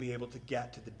then we will be able to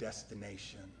get to the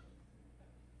destination.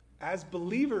 As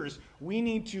believers, we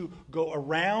need to go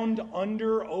around,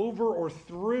 under, over, or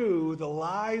through the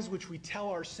lies which we tell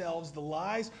ourselves, the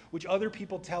lies which other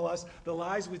people tell us, the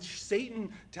lies which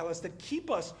Satan tells us that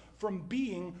keep us from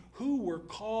being who we're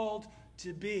called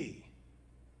to be.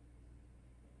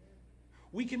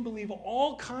 We can believe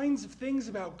all kinds of things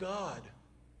about God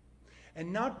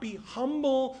and not be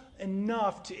humble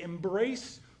enough to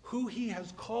embrace who he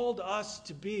has called us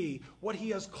to be, what he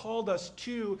has called us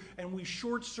to, and we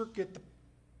short-circuit the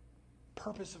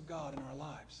purpose of God in our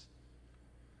lives.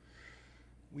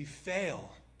 We fail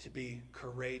to be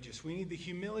courageous. We need the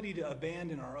humility to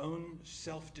abandon our own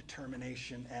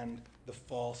self-determination and the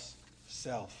false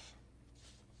self.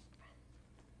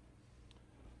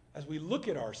 As we look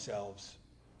at ourselves,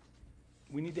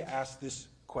 we need to ask this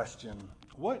question: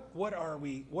 What are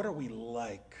we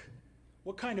like?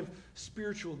 What kind of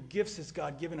spiritual gifts has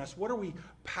God given us? What are we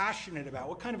passionate about?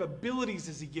 What kind of abilities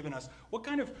has he given us? What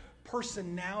kind of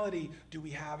personality do we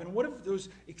have? And what have those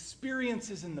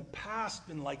experiences in the past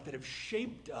been like that have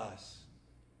shaped us?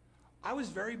 I was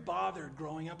very bothered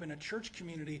growing up in a church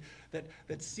community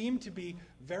that seemed to be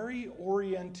very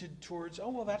oriented towards, oh,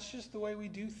 well, that's just the way we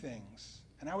do things.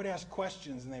 And I would ask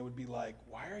questions, and they would be like,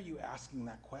 why are you asking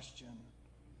that question?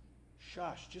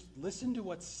 Shush, just listen to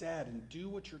what's said and do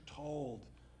what you're told.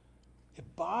 It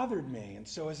bothered me. And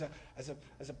so as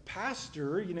a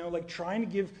pastor, trying to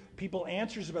give people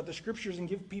answers about the scriptures and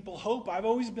give people hope, I've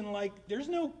always been like, there's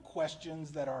no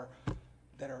questions that are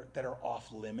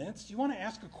off limits. You want to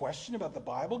ask a question about the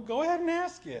Bible? Go ahead and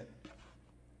ask it.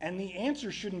 And the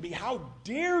answer shouldn't be, how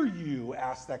dare you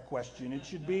ask that question? It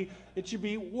should be,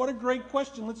 what a great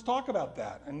question. Let's talk about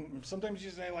that. And sometimes you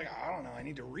say, I don't know, I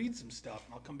need to read some stuff,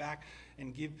 and I'll come back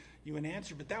and give you an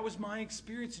answer. But that was my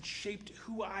experience. It shaped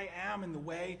who I am and the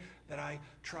way that I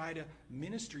try to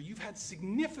minister. You've had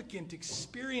significant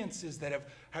experiences that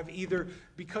have either,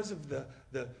 because of the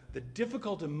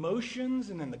difficult emotions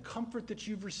and then the comfort that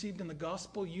you've received in the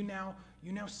gospel, you now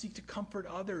seek to comfort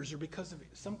others, or because of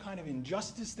some kind of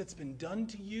injustice that's been done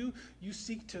to you, you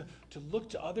seek to look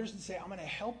to others and say, I'm going to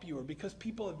help you. Or because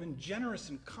people have been generous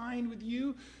and kind with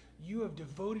you, you have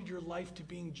devoted your life to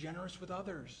being generous with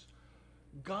others.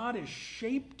 God has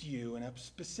shaped you in a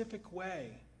specific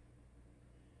way.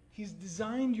 He's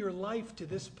designed your life to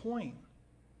this point,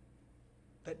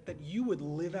 that you would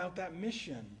live out that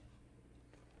mission.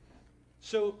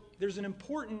 So there's an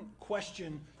important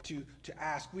question to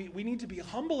ask. We need to be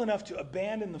humble enough to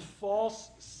abandon the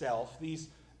false self, these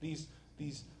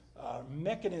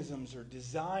mechanisms or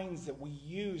designs that we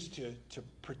use to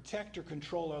protect or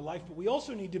control our life. But we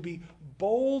also need to be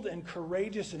bold and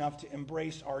courageous enough to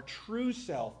embrace our true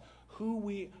self, who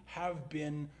we have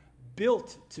been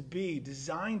built to be,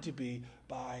 designed to be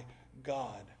by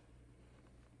God.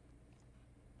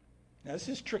 Now, this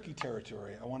is tricky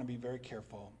territory. I want to be very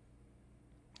careful,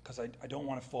 because I don't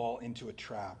want to fall into a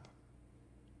trap.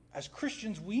 As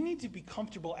Christians, we need to be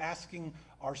comfortable asking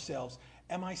ourselves,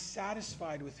 am I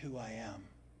satisfied with who I am?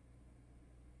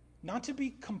 Not to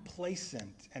be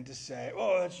complacent and to say,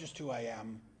 oh, that's just who I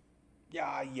am. Yeah,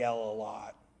 I yell a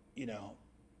lot,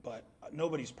 but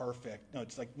nobody's perfect. No,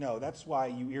 it's like, no, that's why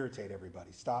you irritate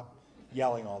everybody. Stop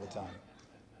yelling all the time.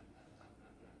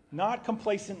 Not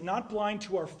complacent, not blind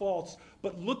to our faults,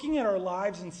 but looking at our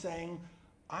lives and saying,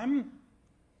 I'm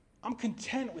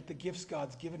content with the gifts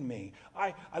God's given me.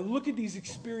 I look at these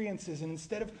experiences, and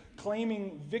instead of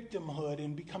claiming victimhood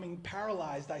and becoming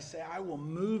paralyzed, I say I will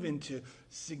move into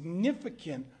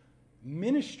significant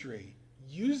ministry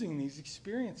using these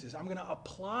experiences. I'm going to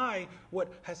apply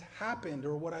what has happened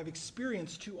or what I've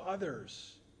experienced to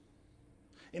others.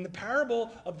 In the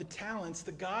parable of the talents,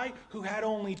 the guy who had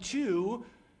only 2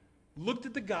 looked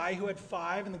at the guy who had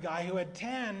 5 and the guy who had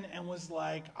 10 and was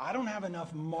like, I don't have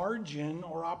enough margin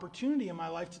or opportunity in my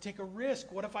life to take a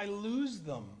risk. What if I lose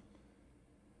them?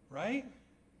 Right?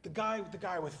 The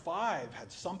guy with 5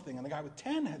 had something and the guy with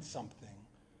 10 had something.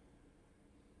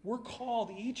 We're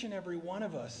called, each and every one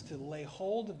of us, to lay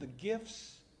hold of the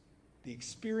gifts, the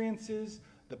experiences,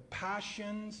 the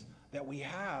passions that we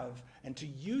have, and to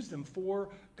use them for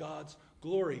God's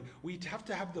glory. We have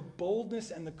to have the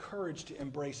boldness and the courage to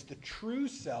embrace the true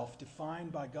self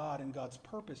defined by God and God's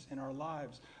purpose in our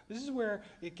lives. This is where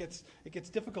it gets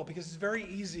difficult, because it's very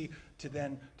easy to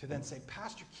then say,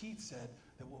 Pastor Keith said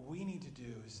that what we need to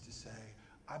do is to say,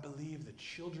 I believe the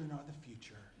children are the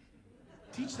future.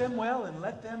 Teach them well and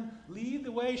let them lead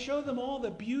the way. Show them all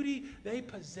the beauty they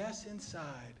possess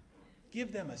inside.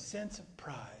 Give them a sense of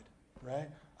pride, right?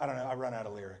 I don't know. I run out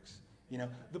of lyrics.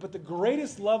 But the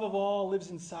greatest love of all lives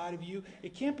inside of you.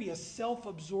 It can't be a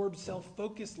self-absorbed,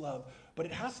 self-focused love, but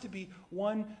it has to be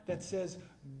one that says,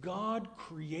 God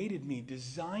created me,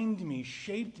 designed me,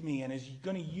 shaped me, and is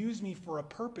going to use me for a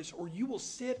purpose, or you will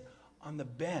sit on the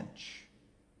bench.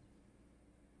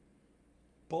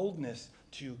 Boldness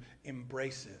to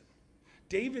embrace it.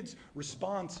 David's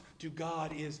response to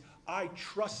God is, I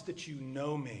trust that you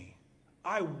know me.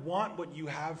 I want what you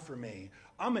have for me.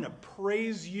 I'm going to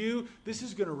praise you. This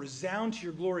is going to resound to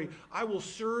your glory. I will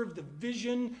serve the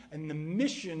vision and the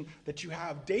mission that you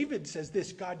have. David says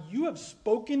this, God, you have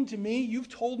spoken to me. You've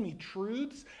told me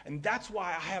truths. And that's why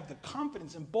I have the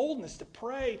confidence and boldness to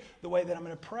pray the way that I'm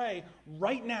going to pray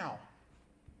right now.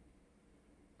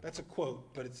 That's a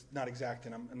quote, but it's not exact,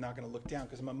 and I'm not going to look down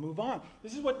because I'm going to move on.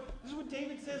 This is what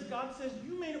David says. God says,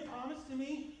 you made a promise to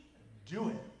me. Do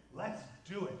it. Let's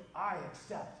do it. I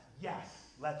accept. Yes,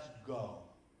 let's go.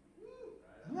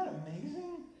 Isn't that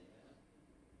amazing?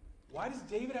 Why does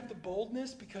David have the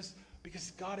boldness? Because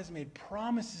God has made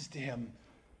promises to him.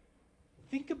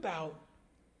 Think about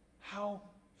how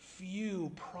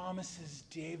few promises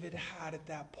David had at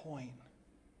that point.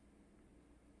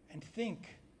 And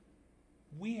think,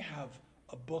 we have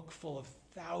a book full of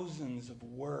thousands of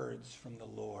words from the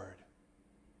Lord.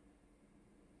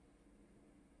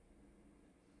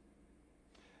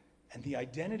 And the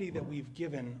identity that we've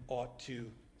given ought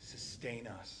to sustain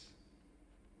us.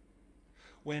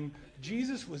 When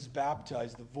Jesus was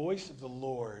baptized, the voice of the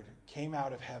Lord came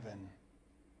out of heaven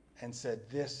and said,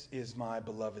 "This is my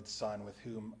beloved Son, with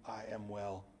whom I am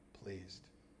well pleased."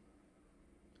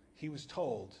 He was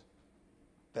told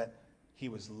that he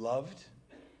was loved,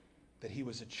 that he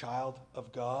was a child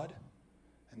of God,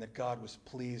 and that God was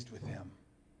pleased with him.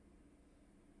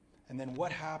 And then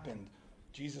what happened?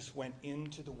 Jesus went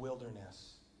into the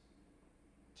wilderness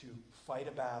to fight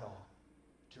a battle,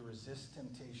 to resist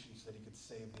temptation so that he could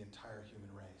save the entire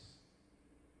human race.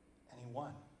 And he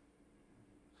won.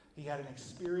 He had an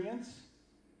experience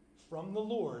from the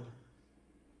Lord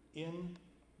in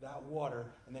that water,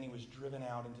 and then he was driven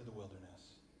out into the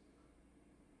wilderness.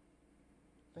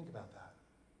 Think about that.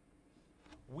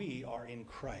 We are in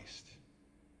Christ.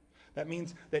 That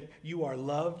means that you are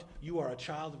loved, you are a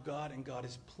child of God, and God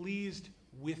is pleased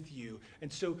with you. And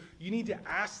so you need to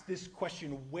ask this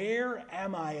question: where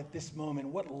am I at this moment?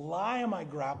 What lie am I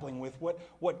grappling with?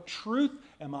 What truth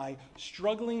am I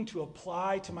struggling to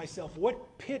apply to myself?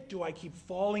 What pit do I keep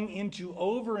falling into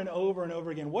over and over and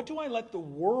over again? What do I let the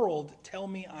world tell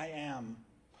me I am?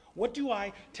 What do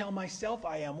I tell myself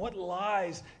I am? What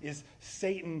lies is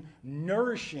Satan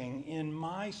nourishing in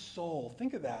my soul?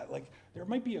 Think of that. Like, there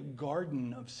might be a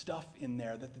garden of stuff in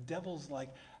there that the devil's like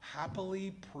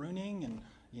happily pruning and,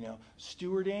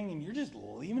 stewarding, and you're just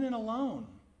leaving it alone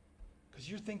because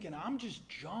you're thinking, I'm just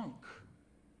junk.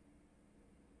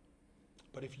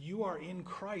 But if you are in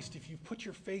Christ, if you've put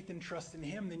your faith and trust in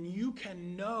him, then you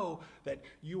can know that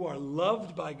you are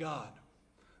loved by God,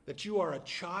 that you are a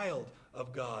child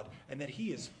of God, and that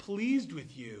he is pleased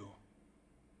with you.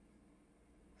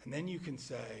 And then you can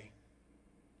say,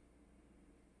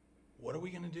 what are we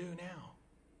going to do now?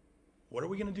 What are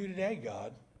we going to do today,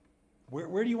 God?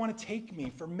 Where do you want to take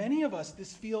me? For many of us,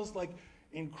 this feels like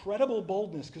incredible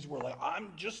boldness because we're like,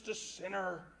 I'm just a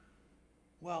sinner.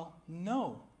 Well,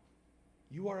 no.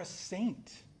 You are a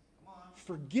saint,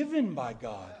 forgiven by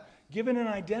God, given an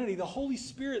identity. The Holy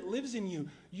Spirit lives in you.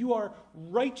 You are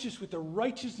righteous with the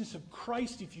righteousness of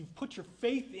Christ if you've put your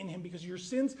faith in him, because your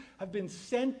sins have been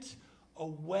sent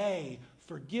away,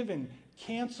 forgiven,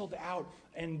 canceled out.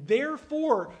 And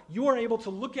therefore, you are able to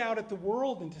look out at the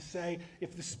world and to say,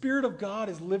 if the Spirit of God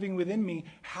is living within me,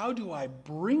 how do I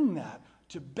bring that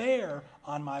to bear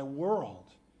on my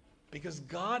world? Because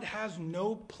God has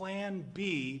no plan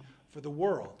B for the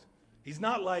world. He's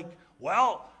not like,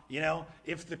 well,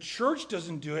 if the church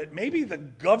doesn't do it, maybe the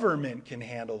government can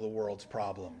handle the world's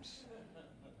problems.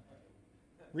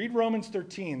 Read Romans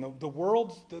 13.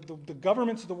 The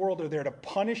governments of the world are there to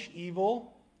punish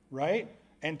evil, right?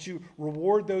 And to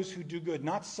reward those who do good,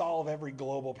 not solve every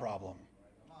global problem.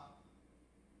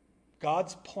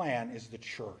 God's plan is the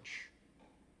church.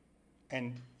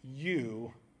 And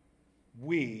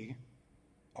we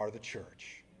are the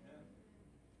church.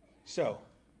 So,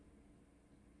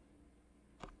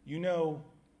 you know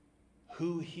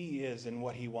who he is and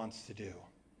what he wants to do.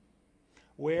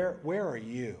 Where are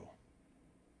you?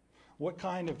 What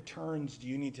kind of turns do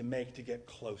you need to make to get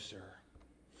closer?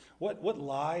 What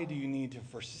lie do you need to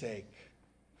forsake?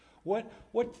 What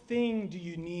thing do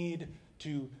you need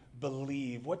to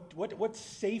believe? What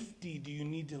safety do you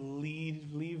need to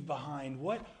leave behind?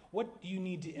 What do you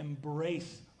need to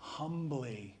embrace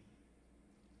humbly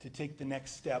to take the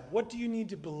next step? What do you need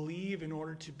to believe in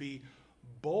order to be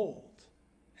bold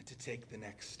and to take the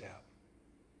next step?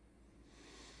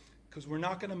 Because we're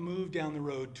not going to move down the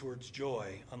road towards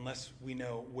joy unless we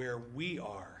know where we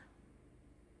are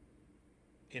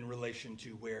in relation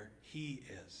to where he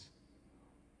is.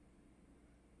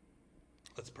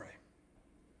 Let's pray.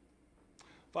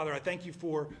 Father, I thank you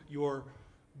for your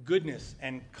goodness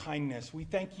and kindness. We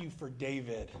thank you for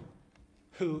David,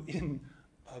 who in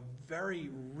a very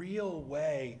real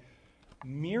way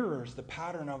mirrors the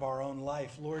pattern of our own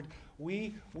life. Lord,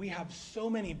 we have so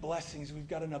many blessings. We've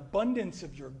got an abundance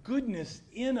of your goodness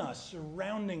in us,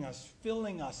 surrounding us,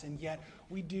 filling us, and yet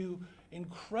we do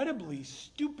incredibly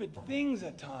stupid things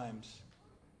at times.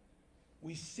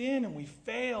 We sin and we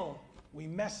fail. We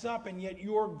mess up, and yet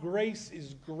your grace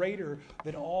is greater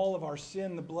than all of our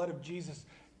sin. The blood of Jesus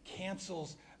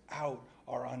cancels out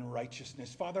our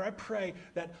unrighteousness. Father, I pray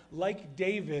that, like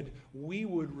David, we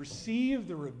would receive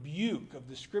the rebuke of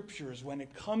the Scriptures when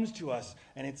it comes to us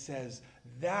and it says,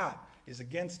 that is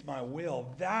against my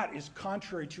will, that is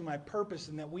contrary to my purpose,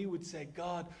 and that we would say,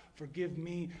 God, forgive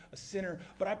me, a sinner.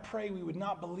 But I pray we would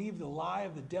not believe the lie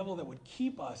of the devil that would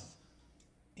keep us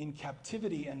in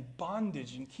captivity and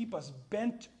bondage and keep us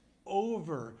bent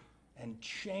over and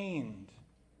chained.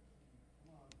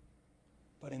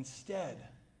 But instead,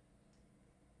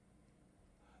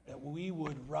 that we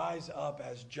would rise up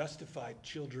as justified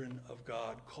children of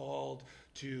God, called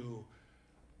to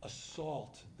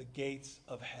assault the gates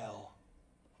of hell.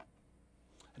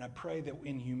 And I pray that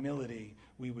in humility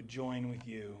we would join with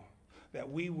you, that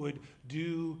we would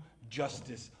do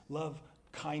justice, love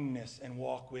kindness, and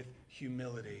walk with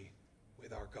humility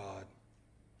with our God.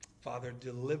 Father,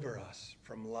 deliver us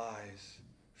from lies.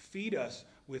 Feed us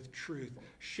with truth.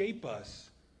 Shape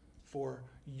us for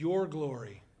your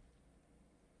glory,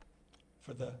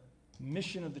 for the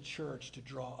mission of the church to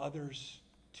draw others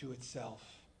to itself,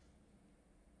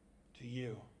 to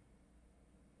you.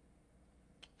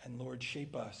 And Lord,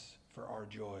 shape us for our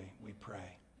joy, we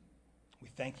pray. We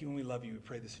thank you and we love you. We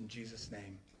pray this in Jesus'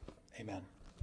 name. Amen.